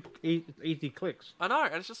fucking people, easy clicks. I know,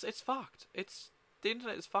 and it's fucked. The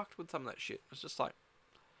internet is fucked with some of that shit. It's just like,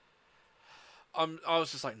 I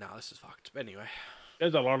was just like, nah, this is fucked. But anyway.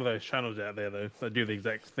 There's a lot of those channels out there though that do the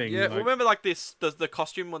exact thing. Yeah, like, remember like this, the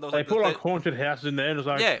costume when there was they like, put like haunted houses in there, and it's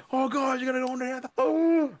like, Yeah. oh guys, you're gonna go on the house.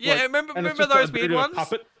 Oh, Yeah, like, remember and it's those just like a weird bit of a ones?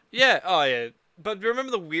 Puppet. Yeah, oh yeah. But do you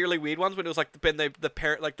remember the weirdly weird ones when it was like the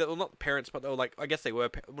parent, like well, not parents, but they were like, I guess they were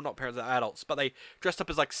well, not parents, they're adults, but they dressed up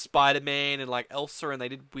as like Spider-Man and like Elsa, and they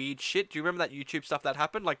did weird shit. Do you remember that YouTube stuff that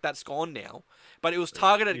happened? Like that's gone now, but it was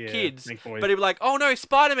targeted at Yeah, kids. thankfully. But it'd be like, oh no,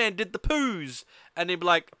 Spider-Man did the poos, and it'd be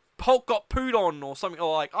like Hulk got pooed on or something,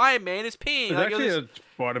 or like Iron Man is peeing. There's Like, actually it was- a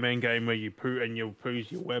Spider-Man game where you poo and you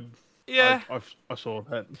poos your web. yeah. I saw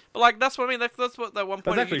that. But like that's what I mean. That's what that one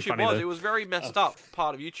point of actually YouTube funny, was. though. It was very messed up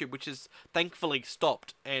part of YouTube, which is thankfully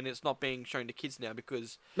stopped, and it's not being shown to kids now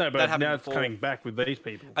because No, that but happened now it's before. coming back with these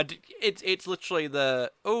people. It's literally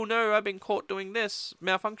the, oh no, I've been caught doing this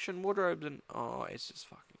malfunction wardrobes, and oh, it's just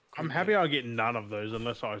fucking. I'm creepy. happy I get none of those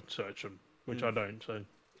unless I search them, which I don't. So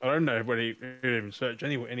I don't know whether you even search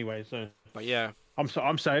anyway. So But yeah, I'm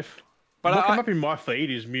safe. But What I- come up in my feed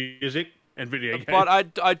is music and video games. but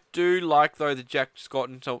I do like though that Jack's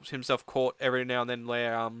gotten himself caught every now and then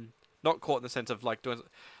where not caught in the sense of like doing,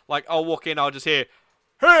 like I'll walk in, I'll just hear,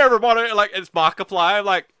 hey everybody, like it's Markiplier,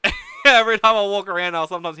 like every time I walk around I'll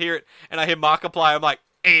sometimes hear it and I hear Markiplier, I'm like,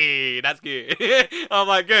 hey, that's good. I'm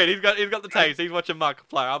like, good, he's got the taste, he's watching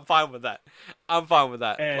Markiplier, I'm fine with that.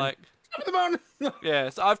 And- Like, Come on. yeah,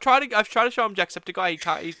 so I've tried to show him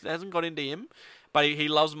Jacksepticeye. He hasn't got into him, but he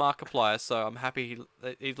loves Markiplier, so I'm happy he's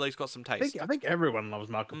at least got some taste. I think everyone loves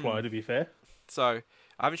Markiplier, to be fair. So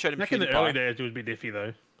I haven't shown him Back in the early PewDiePie. days, it was a bit iffy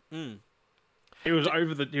though. Mm. He was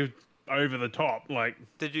over the top. Like,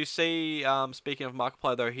 Did you see? Speaking of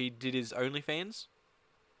Markiplier, though, he did his OnlyFans.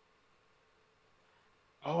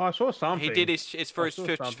 oh, I saw something. He did his for I his saw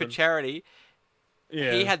for something. charity.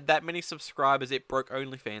 Yeah. He had that many subscribers, it broke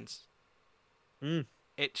OnlyFans. Mm.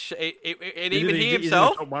 And even he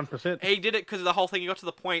himself. Top 1%. He did it because of the whole thing. He got to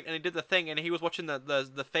the point and he did the thing, and he was watching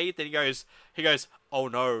the feed. Then he goes, oh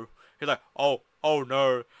no. He's like, oh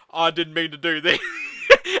no, I didn't mean to do this.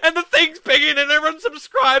 And the thing's pinging, and everyone's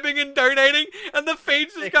subscribing and donating, and the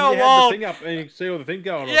feed's just going You had the wild. thing up and you can see all the thing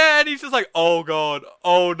going on. Yeah, and he's just like, oh god,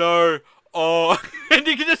 oh no, oh, and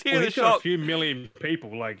you can just hear Well, the he's got a shock. few million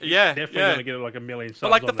people. Like, he's Yeah, definitely yeah. gonna get like a million subs.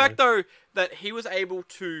 But like the on fact there. though that he was able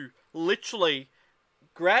to literally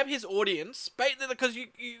grab his audience, because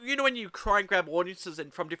you know when you try and grab audiences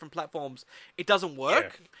from different platforms, it doesn't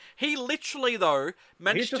work. He literally though he's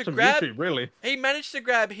managed just to some grab. YouTube, really. He managed to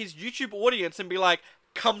grab his YouTube audience and be like,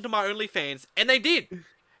 "Come to my OnlyFans," and they did.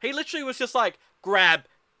 He literally was just like, "Grab,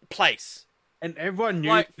 place." And everyone knew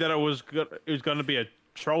Like- that it was going to be a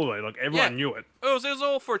troll though. Like everyone Yeah. knew it. It was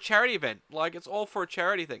all for a charity event. Like it's all for a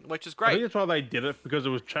charity thing, which is I think great. that's why they did it, because it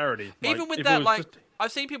was charity. Like, Even with if it that, was like just-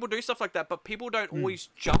 I've seen people do stuff like that, but people don't Hmm. always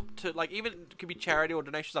jump to like even it could be charity or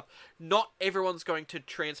donation stuff. Not everyone's going to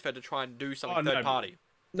transfer to try and do something Oh, no. third party.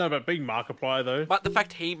 no, but big Markiplier though. But the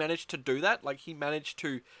fact he managed to do that, like he managed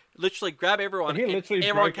to literally grab everyone, He and literally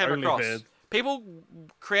everyone broke came across. OnlyFans. People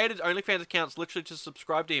created OnlyFans accounts literally to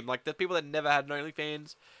subscribe to him. Like, there's people that never had an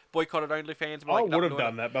OnlyFans, boycotted OnlyFans. I would have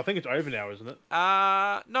done that, but I think it's over now, isn't it?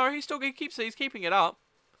 No, he's keeping it up.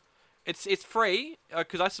 It's free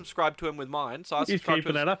because I subscribe to him with mine. So I He's subscribe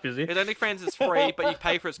keeping to that up, is he? his OnlyFans is free, but you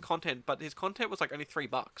pay for his content. But his content was like only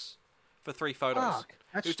 $3 for 3 photos.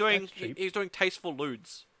 Fuck, He was doing tasteful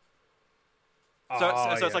lewds. So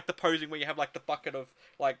it's like the posing where you have like the bucket of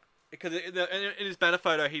like, because in his banner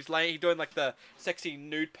photo he's doing like the sexy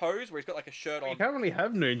nude pose where he's got like a shirt on. You can't really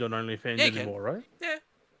have nudes on OnlyFans anymore, right? Yeah.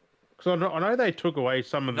 Because I know they took away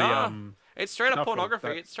some of the It's straight up stuff like pornography.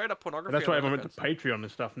 that. It's straight up pornography. That's why on everyone went to OnlyFans. Patreon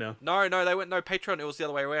and stuff now. No, they went no Patreon. It was the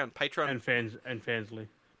other way around. Patreon And Fansly.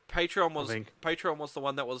 Patreon think. was the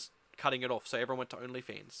one that was cutting it off, so everyone went to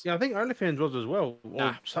OnlyFans. Yeah, I think OnlyFans was as well.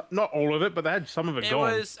 Nah. Not all of it, but they had some of it It gone.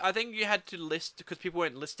 was. I think you had to list because people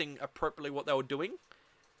weren't listing appropriately what they were doing,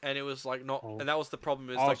 and it was like not. And that was the problem.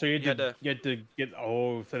 Is like so you had to get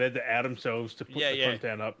so they had to out themselves to put the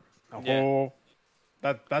content up.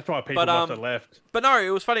 That's why people must have left. But no, it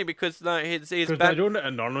was funny because no, his Because they're doing it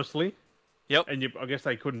anonymously. Yep. And I guess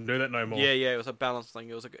they couldn't do that no more. Yeah, it was a balance thing.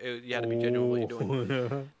 You had to be genuine what you're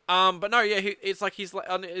doing. But no, it's like he's like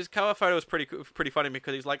on his cover photo was pretty funny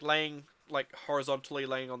because he's like laying like horizontally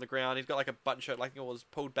laying on the ground. He's got like a button shirt, like it was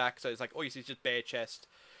pulled back, so it's like he's just bare chest.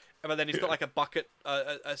 But then he's got like a bucket,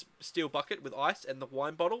 a steel bucket with ice and the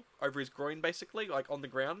wine bottle over his groin, basically, like on the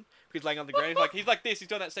ground. He's laying on the ground. He's like this. He's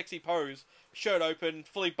doing that sexy pose, shirt open,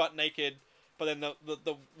 fully butt naked. But then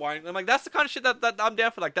the wine, I'm like, that's the kind of shit that I'm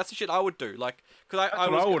down for. Like, that's the shit I would do. Like, because I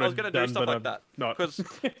was gonna do stuff like that. Because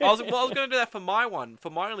I was gonna do that for my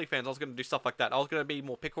OnlyFans. I was gonna do stuff like that. I was gonna be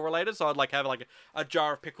more pickle related. So I'd like have like a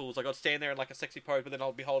jar of pickles. Like I'd stand there in like a sexy pose, but then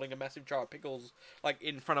I'll be holding a massive jar of pickles like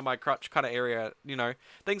in front of my crotch kind of area.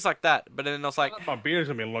 Things like that. But then I was like, my beard's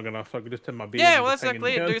gonna be long enough, so I could just turn my beard. yeah, well, that's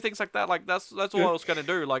exactly it. Do things like that. Like that's all I was gonna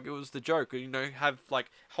do. Like it was the joke. Have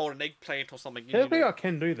like hold an eggplant or something. I think I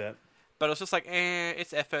can do that. But it's just like,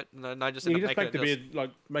 it's effort, and I just You end up just making make the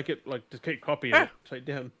beard, make it, just keep copying Yeah. it straight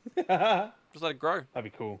down. just let it grow.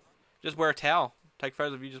 That'd be cool. Just wear a towel. Take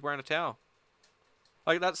photos of you just wearing a towel.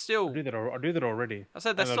 Like, that's still... I do that already. I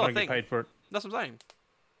said that's and still I a don't thing. get paid for it. That's what I'm saying.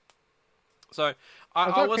 So,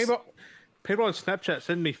 I was... People on Snapchat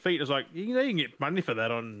send me feet. It's like, you can get money for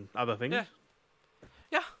that on other things.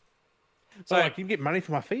 Yeah. So, you can get money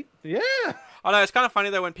for my feet? Yeah. I know, it's kind of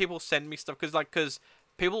funny, though, when people send me stuff, because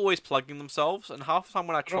people always plugging themselves, and half the time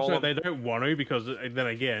when I troll Also, them... they don't want to, because then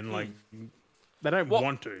again, they don't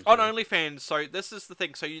want to. On OnlyFans, so this is the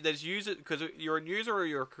thing. So there's user, because you're a user or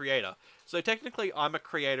you're a creator. So technically, I'm a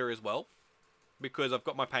creator as well, because I've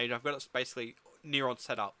got my page. I've got it basically near on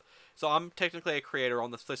set up. So I'm technically a creator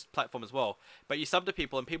on this platform as well. But you sub to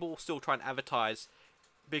people, and people will still try and advertise.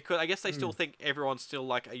 Because I guess they still think everyone's still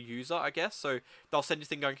like a user, I guess. So they'll send you a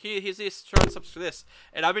thing going, here's this, try and sub to this.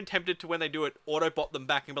 And I've been tempted to, when they do it, auto-bot them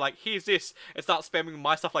back and be like, here's this, and start spamming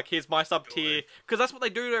my stuff like, here's my sub tier. Because that's what they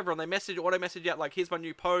do to everyone. They auto-message out like, here's my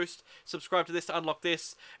new post, subscribe to this to unlock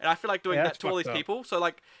this. And I feel like doing that to all these people. So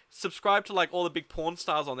like, subscribe to like all the big porn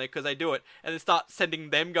stars on there because they do it. And then start sending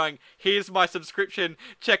them going, here's my subscription,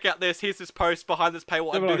 check out this, here's this post behind this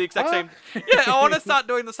paywall. And do the exact same. Yeah, I want to start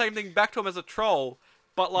doing the same thing back to them as a troll.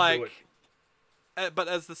 But like, but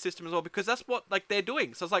as the system as well, because that's what like they're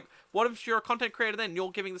doing. So it's like, what if you're a content creator then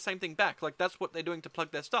you're giving the same thing back? Like that's what they're doing to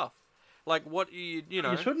plug their stuff. Like what you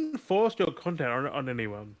know. You shouldn't force your content on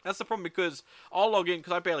anyone. That's the problem because I'll log in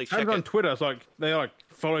because I barely check it. on Twitter, it's like they like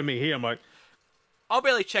follow me here. I'm like, I'll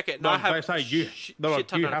barely check it. And I have they say you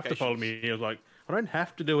have to follow me. I was like, I don't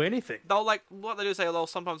have to do anything. They'll like what they do is they'll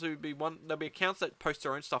sometimes there'll be accounts that post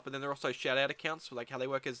their own stuff, but then there are also shout out accounts for like how they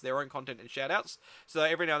work as their own content and shout outs. So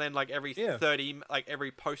every now and then, like every 30, like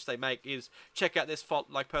every post they make is check out this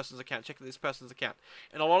person's account, check out this person's account,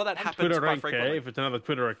 and a lot of that happens Twitter, quite I don't frequently. care if it's another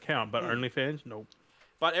Twitter account, but OnlyFans, nope.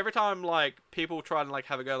 But every time like people try and like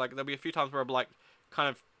have a go, like there'll be a few times where I'm like kind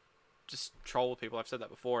of just troll people. I've said that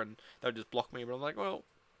before, and they'll just block me. But I'm like, well,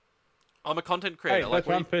 I'm a content creator. Hey, like,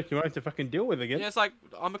 that's one person you won't have to fucking deal with again. Yeah, it's like,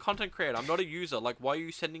 I'm a content creator. I'm not a user. Like, why are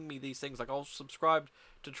you sending me these things? Like, I'll subscribe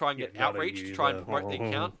to try and get outreach, to try and promote the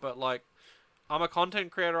account. But, like, I'm a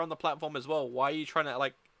content creator on the platform as well. Why are you trying to,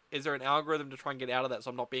 like, is there an algorithm to try and get out of that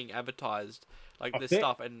so I'm not being advertised? Like, this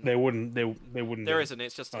stuff. And They wouldn't. There isn't.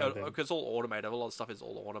 It's just, because it's all automated. A lot of stuff is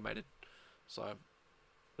all automated. So.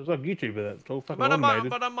 It's like YouTube, it's all fucking But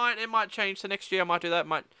automated. it might change. So next year I might do that.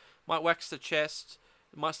 Might wax the chest.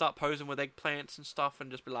 Might start posing with eggplants and stuff,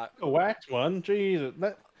 and just be like, a wax one, Jesus!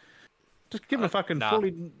 Just give him a fucking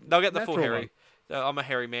fully. They'll get the full natural hairy. I'm a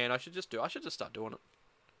hairy man. I should just start doing it.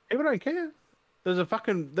 People don't care. There's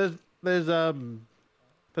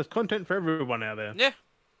There's content for everyone out there. Yeah.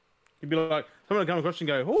 You'd be like, someone would come across and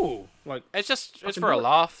go, "Oh, like It's just it's fucking for a do it."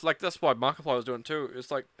 laugh. Like that's why Markiplier was doing it too. It's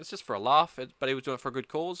like it's just for a laugh, but he was doing it for a good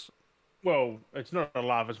cause. Well, it's not a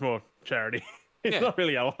laugh; it's more charity. It's Yeah. not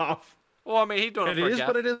really a laugh. Well, I mean, he's doing it It for a is, gaff.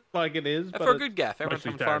 but it is like it is. But For a it's good gaff. Everyone's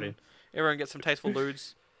mostly having charity. fun. Everyone gets some tasteful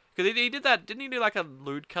lewds. Because he did that, didn't he do like a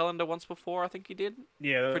lewd calendar once before? I think he did.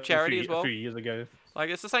 Yeah, For that was charity a as well? few years ago. Like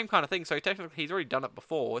it's the same kind of thing. So technically, he's already done it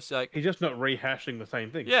before. It's like He's just not rehashing the same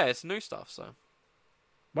thing. yeah, it's new stuff. So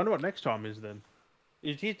Wonder what next time is then.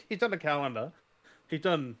 He's done a calendar. He's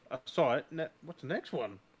done a site. What's the next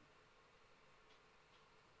one?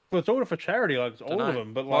 Well, it's all for charity, like it's all of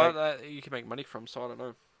them. But like, you can make money from. So I don't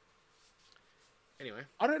know. Anyway,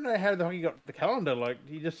 I don't know how the hell you got the calendar. Like,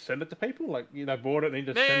 you just send it to people. Like, they bought it and then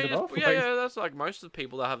just yeah, send it off. yeah, that's like most of the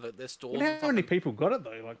people that have their stores. How And stuff. many people got it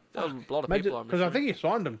though? Like, There's a lot of people. because I think he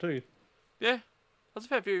signed them too. yeah, that's a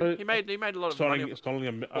fair few. So, He made a lot of money Signing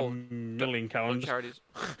a well, million on calendars. charities.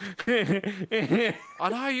 I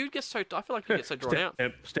know you'd get so. I feel like you get so drawn out.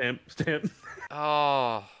 Stamp.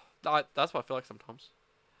 Oh, that's what I feel like sometimes.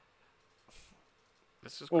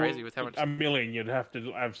 It's just crazy with how much. A million, you'd have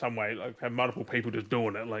to have some way, like have multiple people just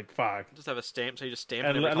doing it. Like, fuck. Just have a stamp, so you just stamp it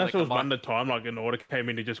And every time unless they it was come by. one at a time, like an order came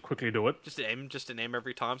in to just quickly do it. Just an M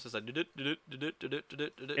every time, so it's like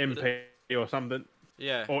MP or something.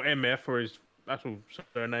 Yeah, Or MF for his actual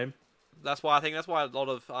surname. that's why a lot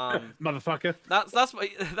of Motherfucker.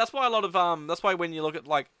 that's why a lot of that's why when you look at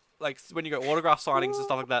like when you go autograph signings and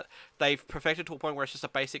stuff like that, they've perfected to a point where it's just a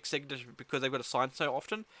basic signature because they've got to sign so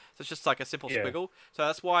often. So it's just like a simple Yeah. squiggle. So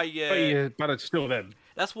that's why But it's still them.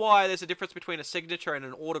 that's why there's a difference between a signature and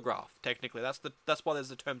an autograph. Technically, that's why there's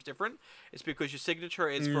the terms different. It's because your signature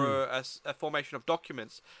is for a formation of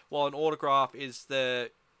documents, while an autograph is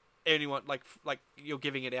the anyone like you're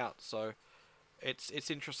giving it out. So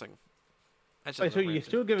it's interesting. It's just So another way you're of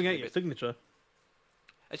still giving just out a your bit- signature.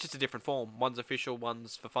 It's just a different form. One's official,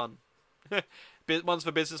 one's for fun. One's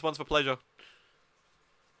for business, one's for pleasure.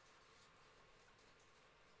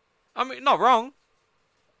 I mean, not wrong.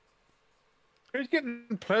 Who's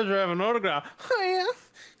getting pleasure out of an autograph? Oh,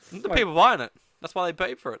 yeah. The people buying it. That's why they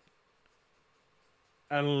paid for it.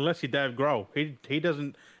 Unless you're Dave Grohl. He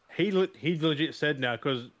doesn't... He legit said now,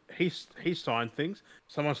 because he signed things.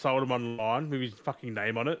 Someone sold him online with his fucking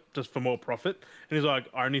name on it, just for more profit. And he's like,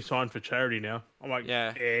 I only sign for charity now. I'm like,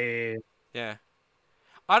 Yeah. eh. Yeah.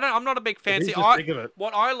 I'm not a big fan. He's See, just sick of it.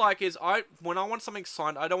 what I like is when I want something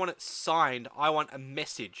signed, I don't want it signed. I want a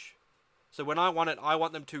message. So when I want it, I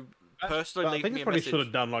want them to personally I leave think me he a probably message. should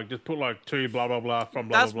have done, like, just put, like, to blah, blah, blah from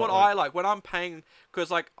blah, That's blah, what blah. I like when I'm paying, because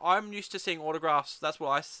like I'm used to seeing autographs. That's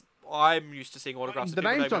what I'm used to seeing autographs. The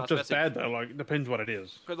name's not just bad, though. Like, it depends what it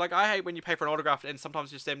is. Because like I hate when you pay for an autograph and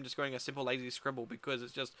sometimes just them just going a simple lazy scribble because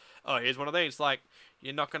it's just here's one of these. Like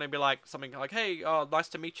you're not going to be like something like hey nice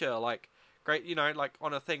to meet you like great like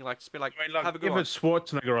on a thing like just be like, I mean, like, have a good if one. it's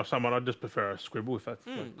Schwarzenegger or someone, I'd just prefer a scribble if that's...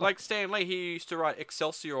 Like Stan Lee, he used to write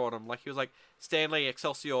Excelsior on them. Like he was like Stan Lee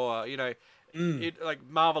Excelsior, like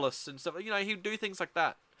marvelous and stuff. He would do things like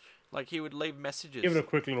that. Like he would leave messages. Give it a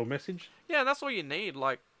quick little message. Yeah, and that's all you need.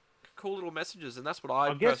 Like cool little messages, and that's what I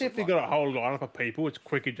I guess personally if you've like. got a whole lineup of people, it's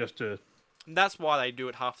quicker just to... And that's why they do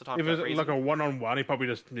it half the time. If for it's that reason. like a one-on-one, he probably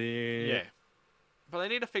just... Yeah. But they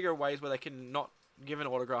need to figure ways where they can not give an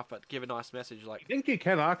autograph but give a nice message. Like I think you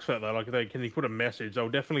can ask for that, though. Like, can you put a message? They'll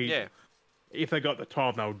definitely... yeah, If they got the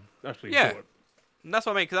time, they'll actually Yeah. do it. and that's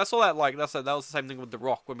what I mean. Because I saw that that was the same thing with The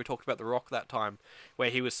Rock when we talked about The Rock that time, where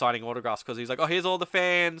he was signing autographs because he's like, oh, here's all the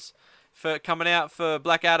fans for coming out for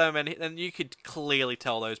Black Adam, and you could clearly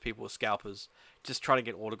tell those people were scalpers just trying to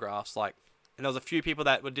get autographs. Like, and there was a few people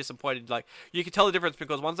that were disappointed. Like, you could tell the difference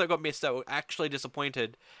because ones that got missed that were actually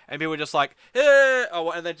disappointed, and people were just like,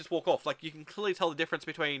 and then just walk off. Like, you can clearly tell the difference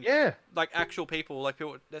between Yeah. like actual people, like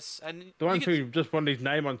people. And The ones you who just want his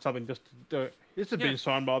name on something just to do it. This has Yeah. been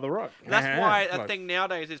signed by The Rock. that's why a Like, thing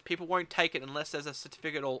nowadays is people won't take it unless there's a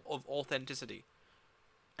certificate of authenticity,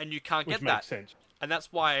 and you can't Which get makes that. sense. And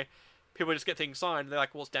that's why people just get things signed. They're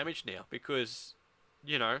like, well, it's damaged now because,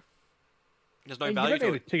 there's no I mean, value you don't to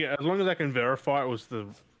need it. a ticket, as long as they can verify it was the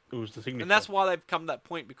signature. And that's why they've come to that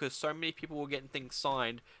point because so many people were getting things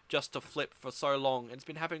signed just to flip for so long. And it's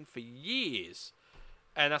been happening for years.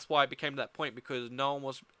 And that's why it became that point because no one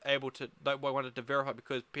was able to, they wanted to verify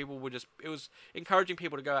because people were just, it was encouraging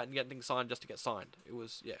people to go out and get things signed just to get signed. It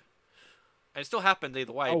was, yeah. And it still happened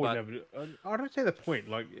either way, I would but never do. I don't see the point.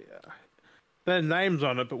 Like, their names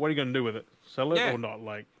on it, but what are you going to do with it? Sell it Yeah. or not?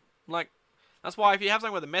 Like, That's why if you have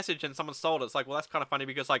something with a message and someone sold it, it's like, well, that's kind of funny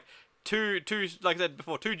because like two like I said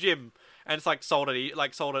before, two gym, and it's like sold it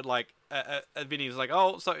like at Vinny's like,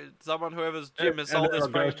 oh, so someone whoever's gym has sold this.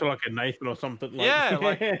 And it goes to like a Nathan or something. Like, Yeah,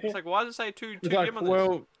 like it's like, why does it say two it's gym like, on this?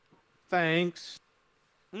 well, thanks.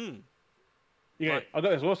 Hmm. Yeah, Like- I got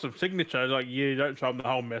this awesome signature. Like, you don't show them the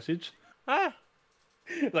whole message. Ah.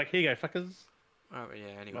 Like, here you go, fuckers. Oh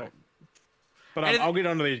yeah. Anyway. Like, but Anything- I'll get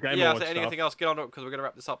onto these Game Yeah. Awards So anything stuff. else? Get on to it because we're gonna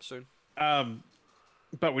wrap this up soon.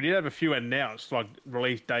 But we did have a few announced, like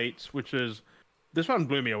release dates, which is this one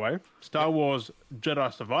blew me away. Star Wars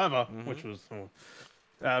Jedi Survivor, which was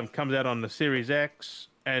comes out on the Series X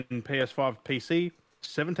and PS5, PC,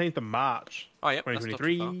 17th of March, Oh yep. That's not too far.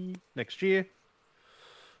 2023, next year.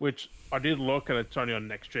 Which I did look, and it's only on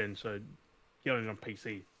next gen, so get it on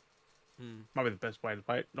PC. Might be the best way to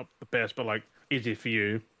play it. Not the best, but like easier for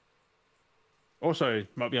you. Also,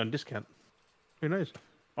 might be on discount. Who knows?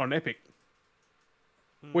 On Epic.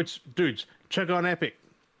 Which, dudes, check on Epic.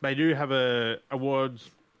 They do have a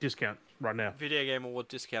awards discount right now. Video Game Award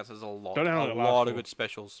discounts. There's a lot. Don't know how A it lot lasts of for. good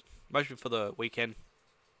specials. Mostly for the weekend.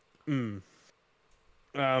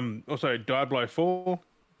 Also, Diablo 4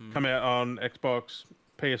 come out on Xbox,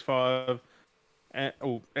 PS5, and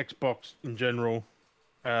Xbox in general.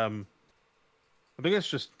 I think it's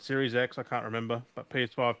just Series X. I can't remember, but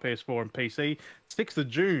PS5, PS4, and PC. 6th of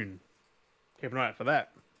June. Keep an eye out for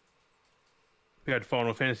that. We had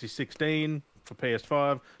Final Fantasy 16 for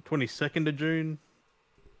PS5. 22nd of June.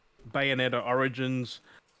 Bayonetta Origins,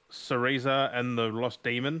 Cereza and the Lost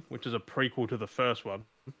Demon, which is a prequel to the first one.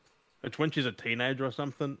 It's when she's a teenager or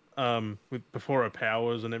something, with before her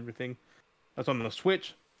powers and everything. That's on the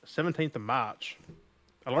Switch, 17th of March.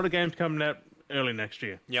 A lot of games coming out early next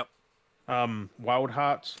year. Yep. Wild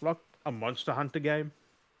Hearts, like a Monster Hunter game.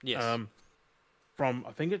 Yes. From,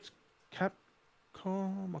 I think it's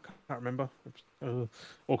Capcom, I can't remember.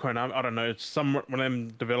 Or Konami, I don't know. It's some one of them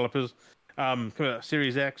developers. Coming out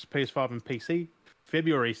Series X, PS5 and PC,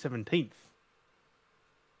 February 17th.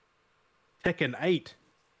 Tekken 8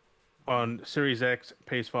 on Series X,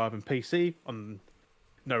 PS5 and PC on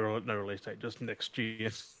no release date, just next year.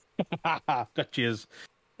 Got years.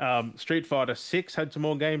 Street Fighter 6 had some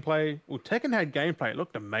more gameplay. Well, Tekken had gameplay. It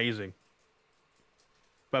looked amazing.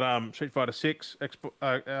 But Street Fighter 6,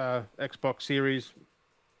 Xbox Series,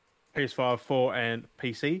 PS5, 4, and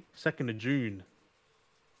PC, 2nd of June.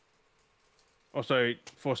 Also,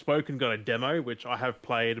 Forspoken got a demo, which I have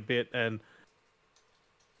played a bit, and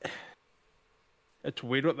it's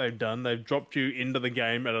weird what they've done. They've dropped you into the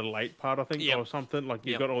game at a late part, I think, Yep. or something. Like,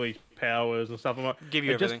 you've Yep. got all these powers and stuff. I'm like, Give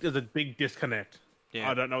you it just everything. is a big disconnect. Yeah.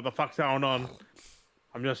 I don't know what the fuck's going on.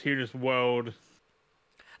 I'm just here in this world.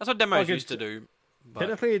 That's what demos Like, used to it's- do. But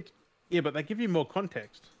Technically, yeah, but they give you more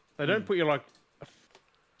context. They don't put you, like,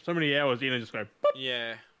 so many hours in and just go, boop,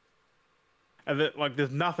 yeah. and then, like,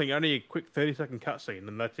 there's nothing, only a quick 30-second cutscene,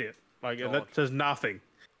 and that's it. Like, God. that says nothing.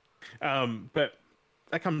 But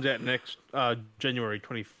that comes out next January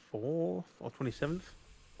 24th or 27th.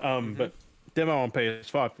 But demo on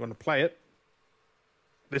PS5, if you want to play it.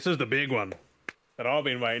 This is the big one that I've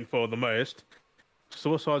been waiting for the most.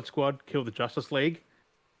 Suicide Squad Kill the Justice League.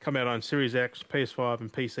 Come out on Series X, PS5,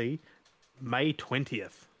 and PC. May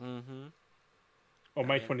 20th. Mm-hmm. Or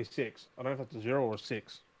May 26th. I don't know if that's a 0 or a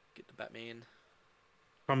 6. Get the Batman.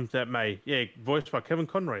 Comes out May. Yeah, voiced by Kevin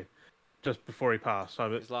Conroy. Just before he passed. So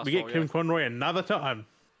His last we get role, Kevin yeah. Conroy another time,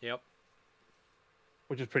 Yep.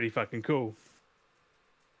 which is pretty fucking cool.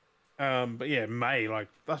 But yeah, May, like,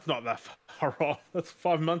 that's not that far off. That's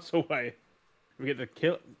 5 months away. We get to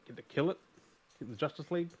kill it. Get the Justice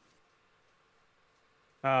League.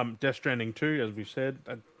 Death Stranding 2, as we've said,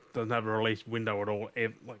 that doesn't have a release window at all,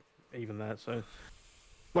 like even that. So,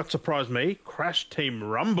 what surprised me? Crash Team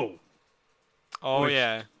Rumble. Oh Which-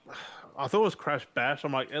 yeah. I thought it was Crash Bash.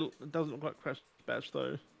 I'm like, it doesn't look like Crash Bash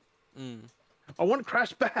though. Mm. I want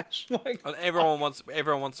Crash Bash. Everyone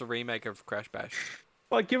wants a remake of Crash Bash.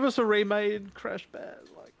 Like, give us a remade Crash Bash.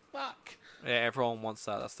 Like, fuck. Yeah, everyone wants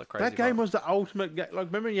that. That's the crazy That game part. was the ultimate game. Like,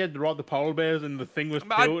 remember you had to ride the polar bears and the thing was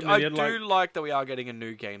But built, and I you had, do like, like that we are getting a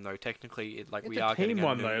new game though. Technically, it's we a are getting team a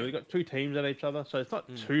one new. though. We got two teams at each other, so it's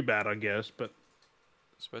not too bad, I guess. But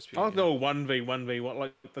It's supposed to be. I like the 1v1v1.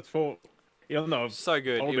 Like, that's for, you know, So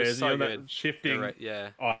good. polar It was bears. so you know, good. that shifting. You're right, yeah.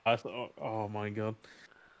 Oh my god.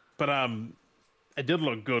 But it did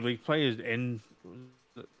look good. We played as And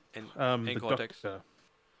the Cortex. Doctor.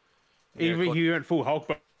 Yeah, Even you went full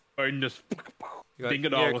Hulk and just You got ding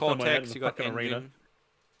it all Neo with someone out in Cortex. the You got fucking arena. Engine.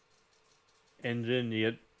 Engine. You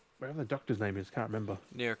had, whatever the Doctor's name is, can't remember.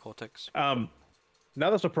 Neo Cortex.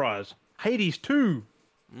 Another surprise. Hades 2.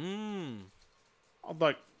 Mmm. I'm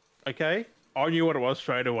like, okay. I knew what it was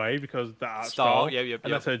straight away because the art Style, style. yep.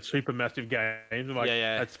 And that said super massive games. I'm like,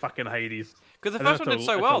 Yeah. that's fucking Hades. Because the And then first one did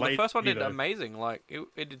so it's a well. The late first one did though. amazing. Like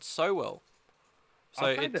it did so well. So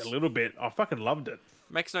I played it a little bit. I fucking loved it.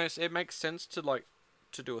 it makes sense to like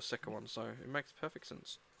to do a second one. So it makes perfect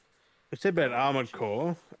sense. You said about Armored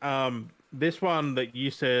Core. This one that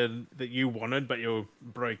you said that you wanted, but you'll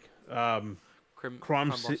break.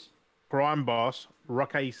 Crime Boss,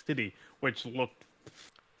 Rocky City, which looked.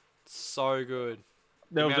 So good.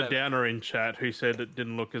 There was a downer in chat who said it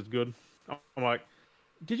didn't look as good. I'm like,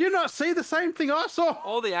 did you not see the same thing I saw?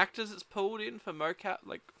 All the actors it's pulled in for mocap,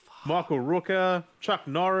 like Michael Rooker, Chuck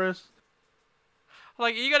Norris.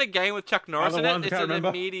 Like you got a game with Chuck Norris in it,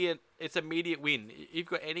 it's an immediate win. You've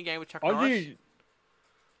got any game with Chuck Norris.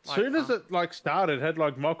 As soon as it like started, it had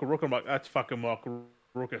like Michael Rooker. I'm like, that's fucking Michael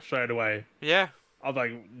Rooker straight away. Yeah. I was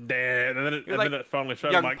like, damn. And then it finally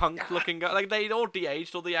showed. Young I'm like, punk looking guy. Like they all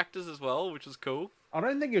de-aged all the actors as well, which was cool. I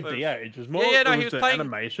don't think it was de-aged. It was more. No, he was playing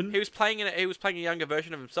animation. He was playing a younger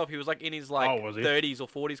version of himself. He was like in his like 30s or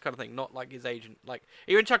 40s kind of thing, not like his age. Like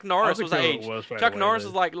even Chuck Norris was age. Chuck Norris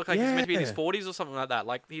was like he's meant to be in his 40s or something like that.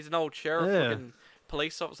 Like he's an old sheriff, looking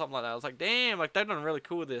police or something like that. I was like, damn, like they've done really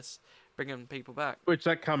cool with this, bringing people back. Which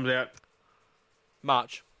that comes out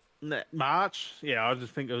March. Yeah, I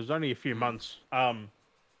just think it was only a few months.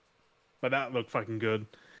 But that looked fucking good.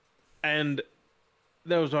 And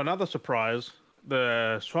there was another surprise.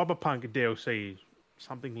 The Cyberpunk DLC.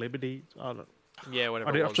 Something Liberty. I don't know. Yeah,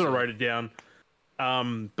 whatever. I should have wrote it down.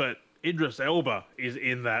 But Idris Elba is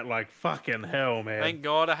in that, like, fucking hell, man. Thank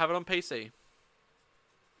God I have it on PC.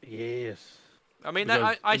 Yes. I mean,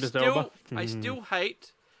 I still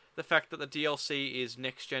hate the fact that the DLC is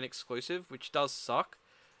next-gen exclusive, which does suck.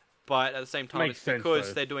 But at the same time, it's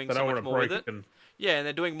because they're doing so much more with it. Yeah, and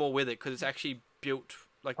they're doing more with it because it's actually built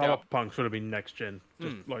like Cyberpunk should have been next gen,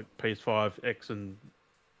 just like PS5, X, and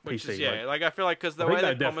which PC. Is, like I feel like because the way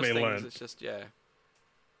they promise things, it's just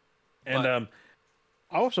And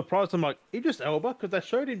I was surprised. I'm like, Idris Elba, because they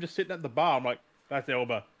showed him just sitting at the bar. I'm like, that's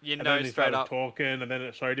Elba. You and know, then he straight started up talking, and then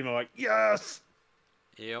it showed him. I'm like, yes.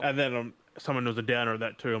 Yeah. And then someone was a downer of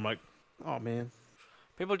that too. I'm like, oh man.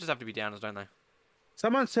 People just have to be downers, don't they?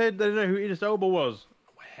 Someone said they didn't know who Idris Elba was.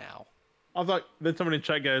 Wow. I was like, then someone in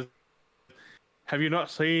chat goes, have you not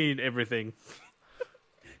seen everything?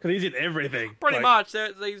 Because he's in everything. Pretty much.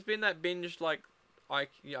 He's been that binged, like,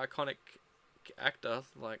 iconic actor,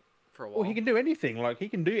 like, for a while. Well, he can do anything. Like, he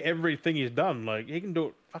can do everything he's done. Like, he can do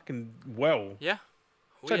it fucking well. Yeah.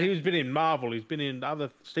 So he's been in Marvel. He's been in other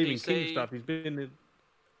Stephen King stuff. He's been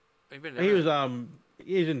in...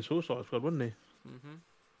 He's in Suicide Squad, wasn't he? Mm-hmm.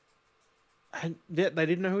 And they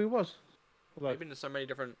didn't know who he was. Like, he's been to so many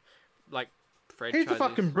different, like, franchises. He's a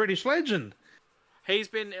fucking British legend. He's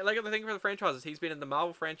been, like, the thing for the franchises, he's been in the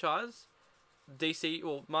Marvel franchise,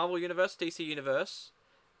 Marvel Universe, DC Universe,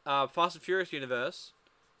 Fast and Furious Universe,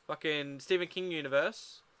 fucking Stephen King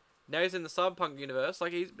Universe. Now he's in the Cyberpunk Universe.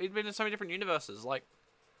 Like, he's been in so many different universes. Like,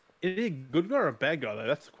 is he a good guy or a bad guy, though?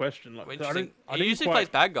 That's the question. Like, he usually plays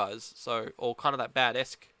bad guys, or kind of that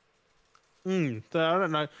bad-esque. So I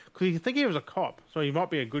don't know, because you think he was a cop, so he might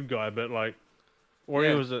be a good guy, but like, or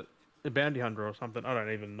he was a bounty hunter or something. I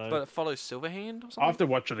don't even know. But it follows Silverhand or something. I have to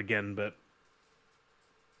watch it again, but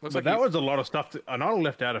like that was a lot of stuff, and I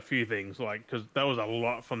left out a few things, like because that was a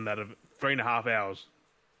lot from that of 3.5 hours.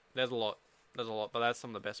 There's a lot, but that's some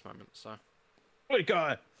of the best moments. So, good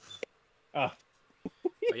guy. But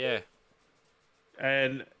yeah,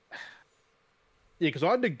 and yeah, because I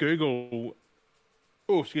had to Google.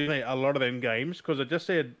 Oh, excuse me, a lot of them games, because it just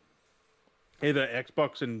said either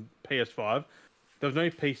Xbox and PS5. There was no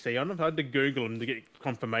PC on them. I had to Google them to get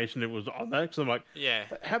confirmation it was on there. Because I'm like,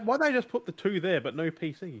 why they just put the two there but no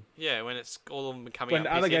PC? Yeah, when it's all of them coming when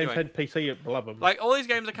out other PC games anyway. had PC, I love them. Like, all these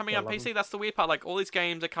games are coming out PC. That's the weird part. Like, all these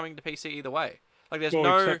games are coming to PC either way. Like, there's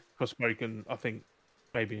except for Spoken, I think,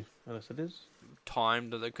 maybe, unless it is.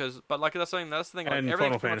 Timed, but like, that's the thing. Like, and everything's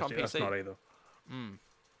Final pretty much on Fantasy, PC. that's not either.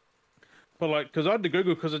 But like, because I had to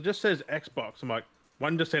Google, because it just says Xbox. I'm like,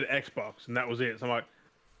 one just said Xbox, and that was it. So I'm like,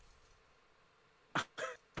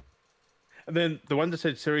 and then the ones that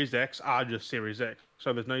said Series X are just Series X.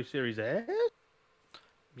 So there's no Series X?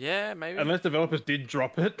 Yeah, maybe. Unless developers did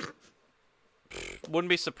drop it. Wouldn't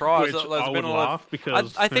be surprised. Which I would laugh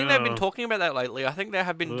because... I think they've been talking about that lately. I think there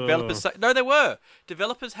have been developers... No, they were.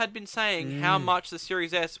 Developers had been saying how much the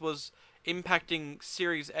Series S was impacting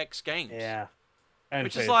Series X games. Yeah. And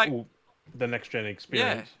which is like... the next-gen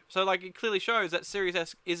experience. Yeah. So, like, it clearly shows that Series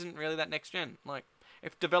S isn't really that next-gen. Like,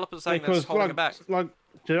 if developers are saying that's holding it back. Like,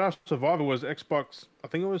 Jedi Survivor was Xbox... I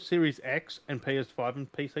think it was Series X and PS5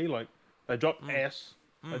 and PC. Like, they dropped S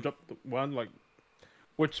They dropped one, like,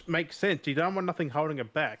 which makes sense. You don't want nothing holding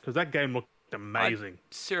it back because that game looked amazing.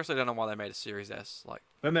 Seriously don't know why they made a Series S. Like,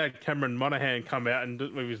 Then they had Cameron Monaghan come out and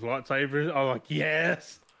with his lightsabers. I was like,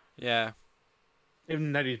 yes. yeah.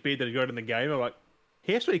 Even had his beard that he got in the game. I'm like,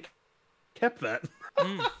 he actually kept that.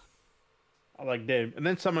 I'm like, damn. And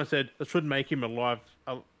then someone said, "I should make him a live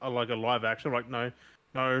action." I'm like,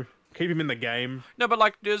 no, keep him in the game. No, but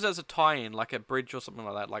like, do it as a tie-in, like a bridge or something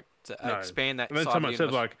like that, like to No. expand that. And then side someone of the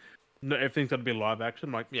said, universe. like, no, everything's got to be live action.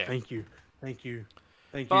 I'm like, Yeah. thank you.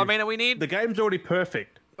 But I mean, we need. The game's already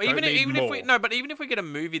perfect. But Don't need even if we more. but even if we get a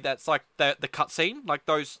movie that's like the cutscene, like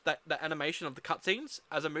the animation of the cutscenes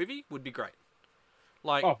as a movie would be great.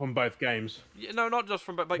 Like, Oh, from both games. no, not just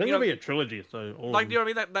from, but There's you gonna know, be a trilogy, so all like, of you know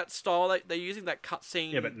what I mean? That style, they're using that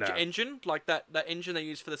cutscene Yeah, but no. engine, like that engine they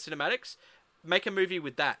use for the cinematics. Make a movie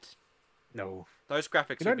with that. no. Those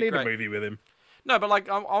graphics You would don't be need great. a movie with him. No, but like,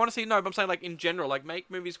 I want to see. No, but I'm saying like in general, like make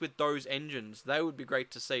movies with those engines. They would be great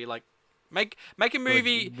to see. Like, make a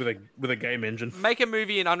movie. With a game engine. Make a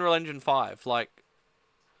movie in Unreal Engine 5.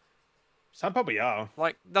 Some probably are.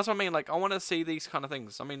 Like that's what I mean. Like, I want to see these kind of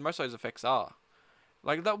things. I mean, most of those effects are.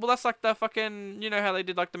 Like that. Well, that's like the fucking. You know how they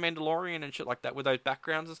did like the Mandalorian and shit like that with those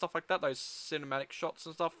backgrounds and stuff like that. Those cinematic shots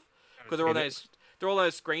and stuff. Because they're all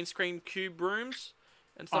those green screen cube rooms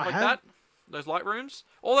and stuff like that. Those light rooms,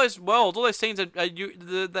 all those worlds, all those scenes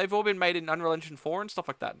they've all been made in Unreal Engine 4 and stuff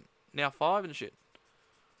like that. Now 5 and shit.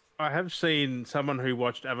 I have seen someone who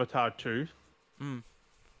watched Avatar 2, and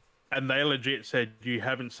they legit said, "You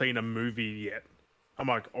haven't seen a movie yet." I'm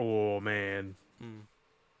like, oh man,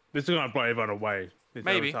 this is gonna blow everyone away. This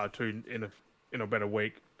Maybe. Avatar 2 in about a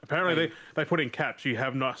week. Apparently, they put in caps. You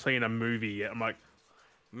have not seen a movie yet. I'm like,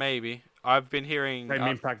 Maybe. I've been hearing. same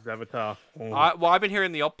impact as Avatar. Oh. I've been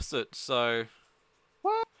hearing the opposite. So.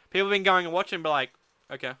 What? People have been going and watching, and be like,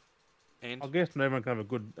 okay, and. I guess everyone can have a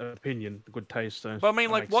good opinion, a good taste. So But I mean,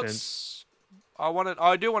 that like, makes what's? sense.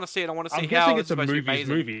 I do want to see it. I want to see I'm how guessing it's it's a supposed to be movie's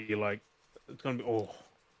amazing. movie. Like, it's gonna be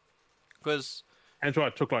Because That's why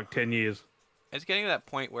it took like 10 years. it's getting to that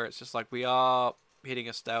point where it's just like we are hitting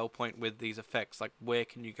a stale point with these effects. Like, where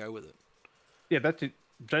can you go with it? Yeah, that's it.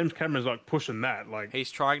 James Cameron's like pushing that. Like,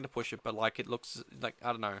 He's trying to push it, but like it looks like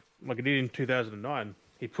I don't know. like it did in 2009.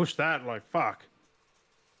 He pushed that like fuck.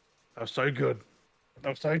 That was so good.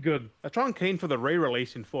 That's why I'm keen for the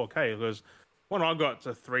re-release in 4K because when I got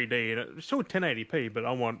to 3D and it's still 1080p, but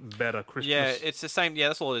I want better crispness. Yeah, it's the same. Yeah,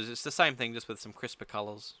 that's all it is. It's the same thing, just with some crisper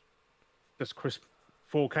colors. Just crisp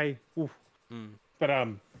 4K. Oof. But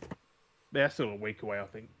they're still a week away. I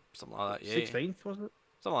think Something like that. Yeah, 16th was it?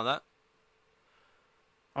 something like that.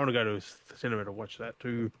 I want to go to the cinema to watch that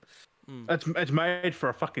too. It's made for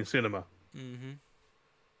a fucking cinema.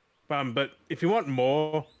 But if you want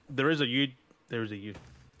more, there is a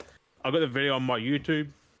I've got the video on my YouTube,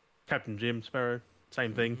 Captain Jim Sparrow,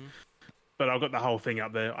 same thing. But I've got the whole thing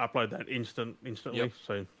up there. I upload that instantly, Yep.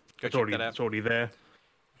 so Go it's check that out. it's already there.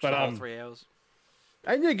 But But 3 hours.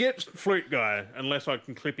 and you get Flute Guy unless I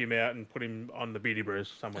can clip him out and put him on the Beardy Brews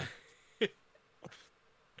somewhere.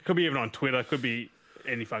 Could be even on Twitter. Could be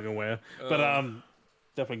any fucking where. But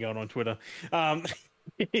definitely going on Twitter.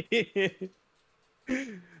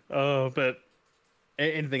 But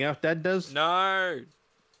anything else Dad does? No,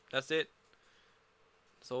 that's it.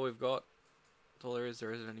 That's all we've got. That's all there is.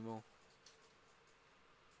 There isn't anymore.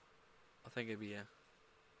 I think it'd be yeah.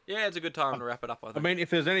 Yeah, it's a good time to wrap it up. I I think. mean, if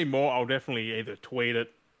there's any more, I'll definitely either tweet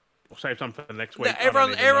it or save some for the next week.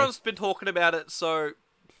 Everyone's been talking about it, so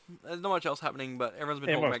there's not much else happening. But everyone's been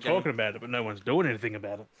Everyone's talking talking about it, but no one's doing anything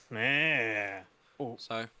about it. Nah.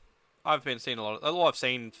 So I've been seeing all I've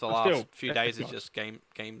seen for the But last still, few days is just game.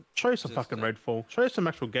 Show some Just, fucking Redfall. Show some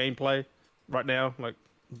actual gameplay right now. Like,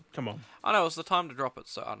 come on. I know it's the time to drop it,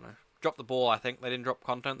 so I don't know. Drop the ball. I think they didn't drop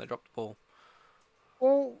content; they dropped the ball.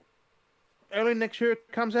 Well, early next year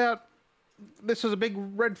it comes out. This is a big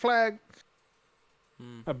red flag.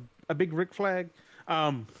 A big Rick flag.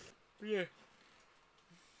 Yeah.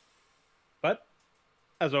 But,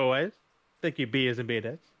 as always, thank you, Beers and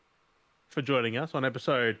Beardettes, for joining us on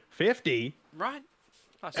episode 50. Right.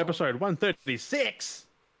 Nice. Episode 136.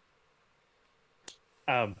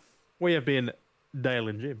 We have been Dale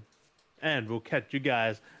and Jim. And we'll catch you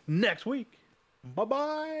guys next week.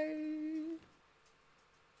 Bye-bye.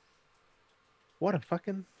 What a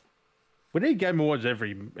fucking... We need Game Awards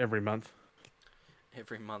every month.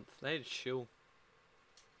 Every month. They need to chill.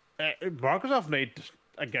 Microsoft needs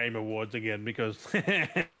a Game Awards again because...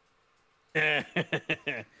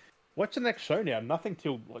 What's the next show now? Nothing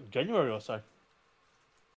till like January or so.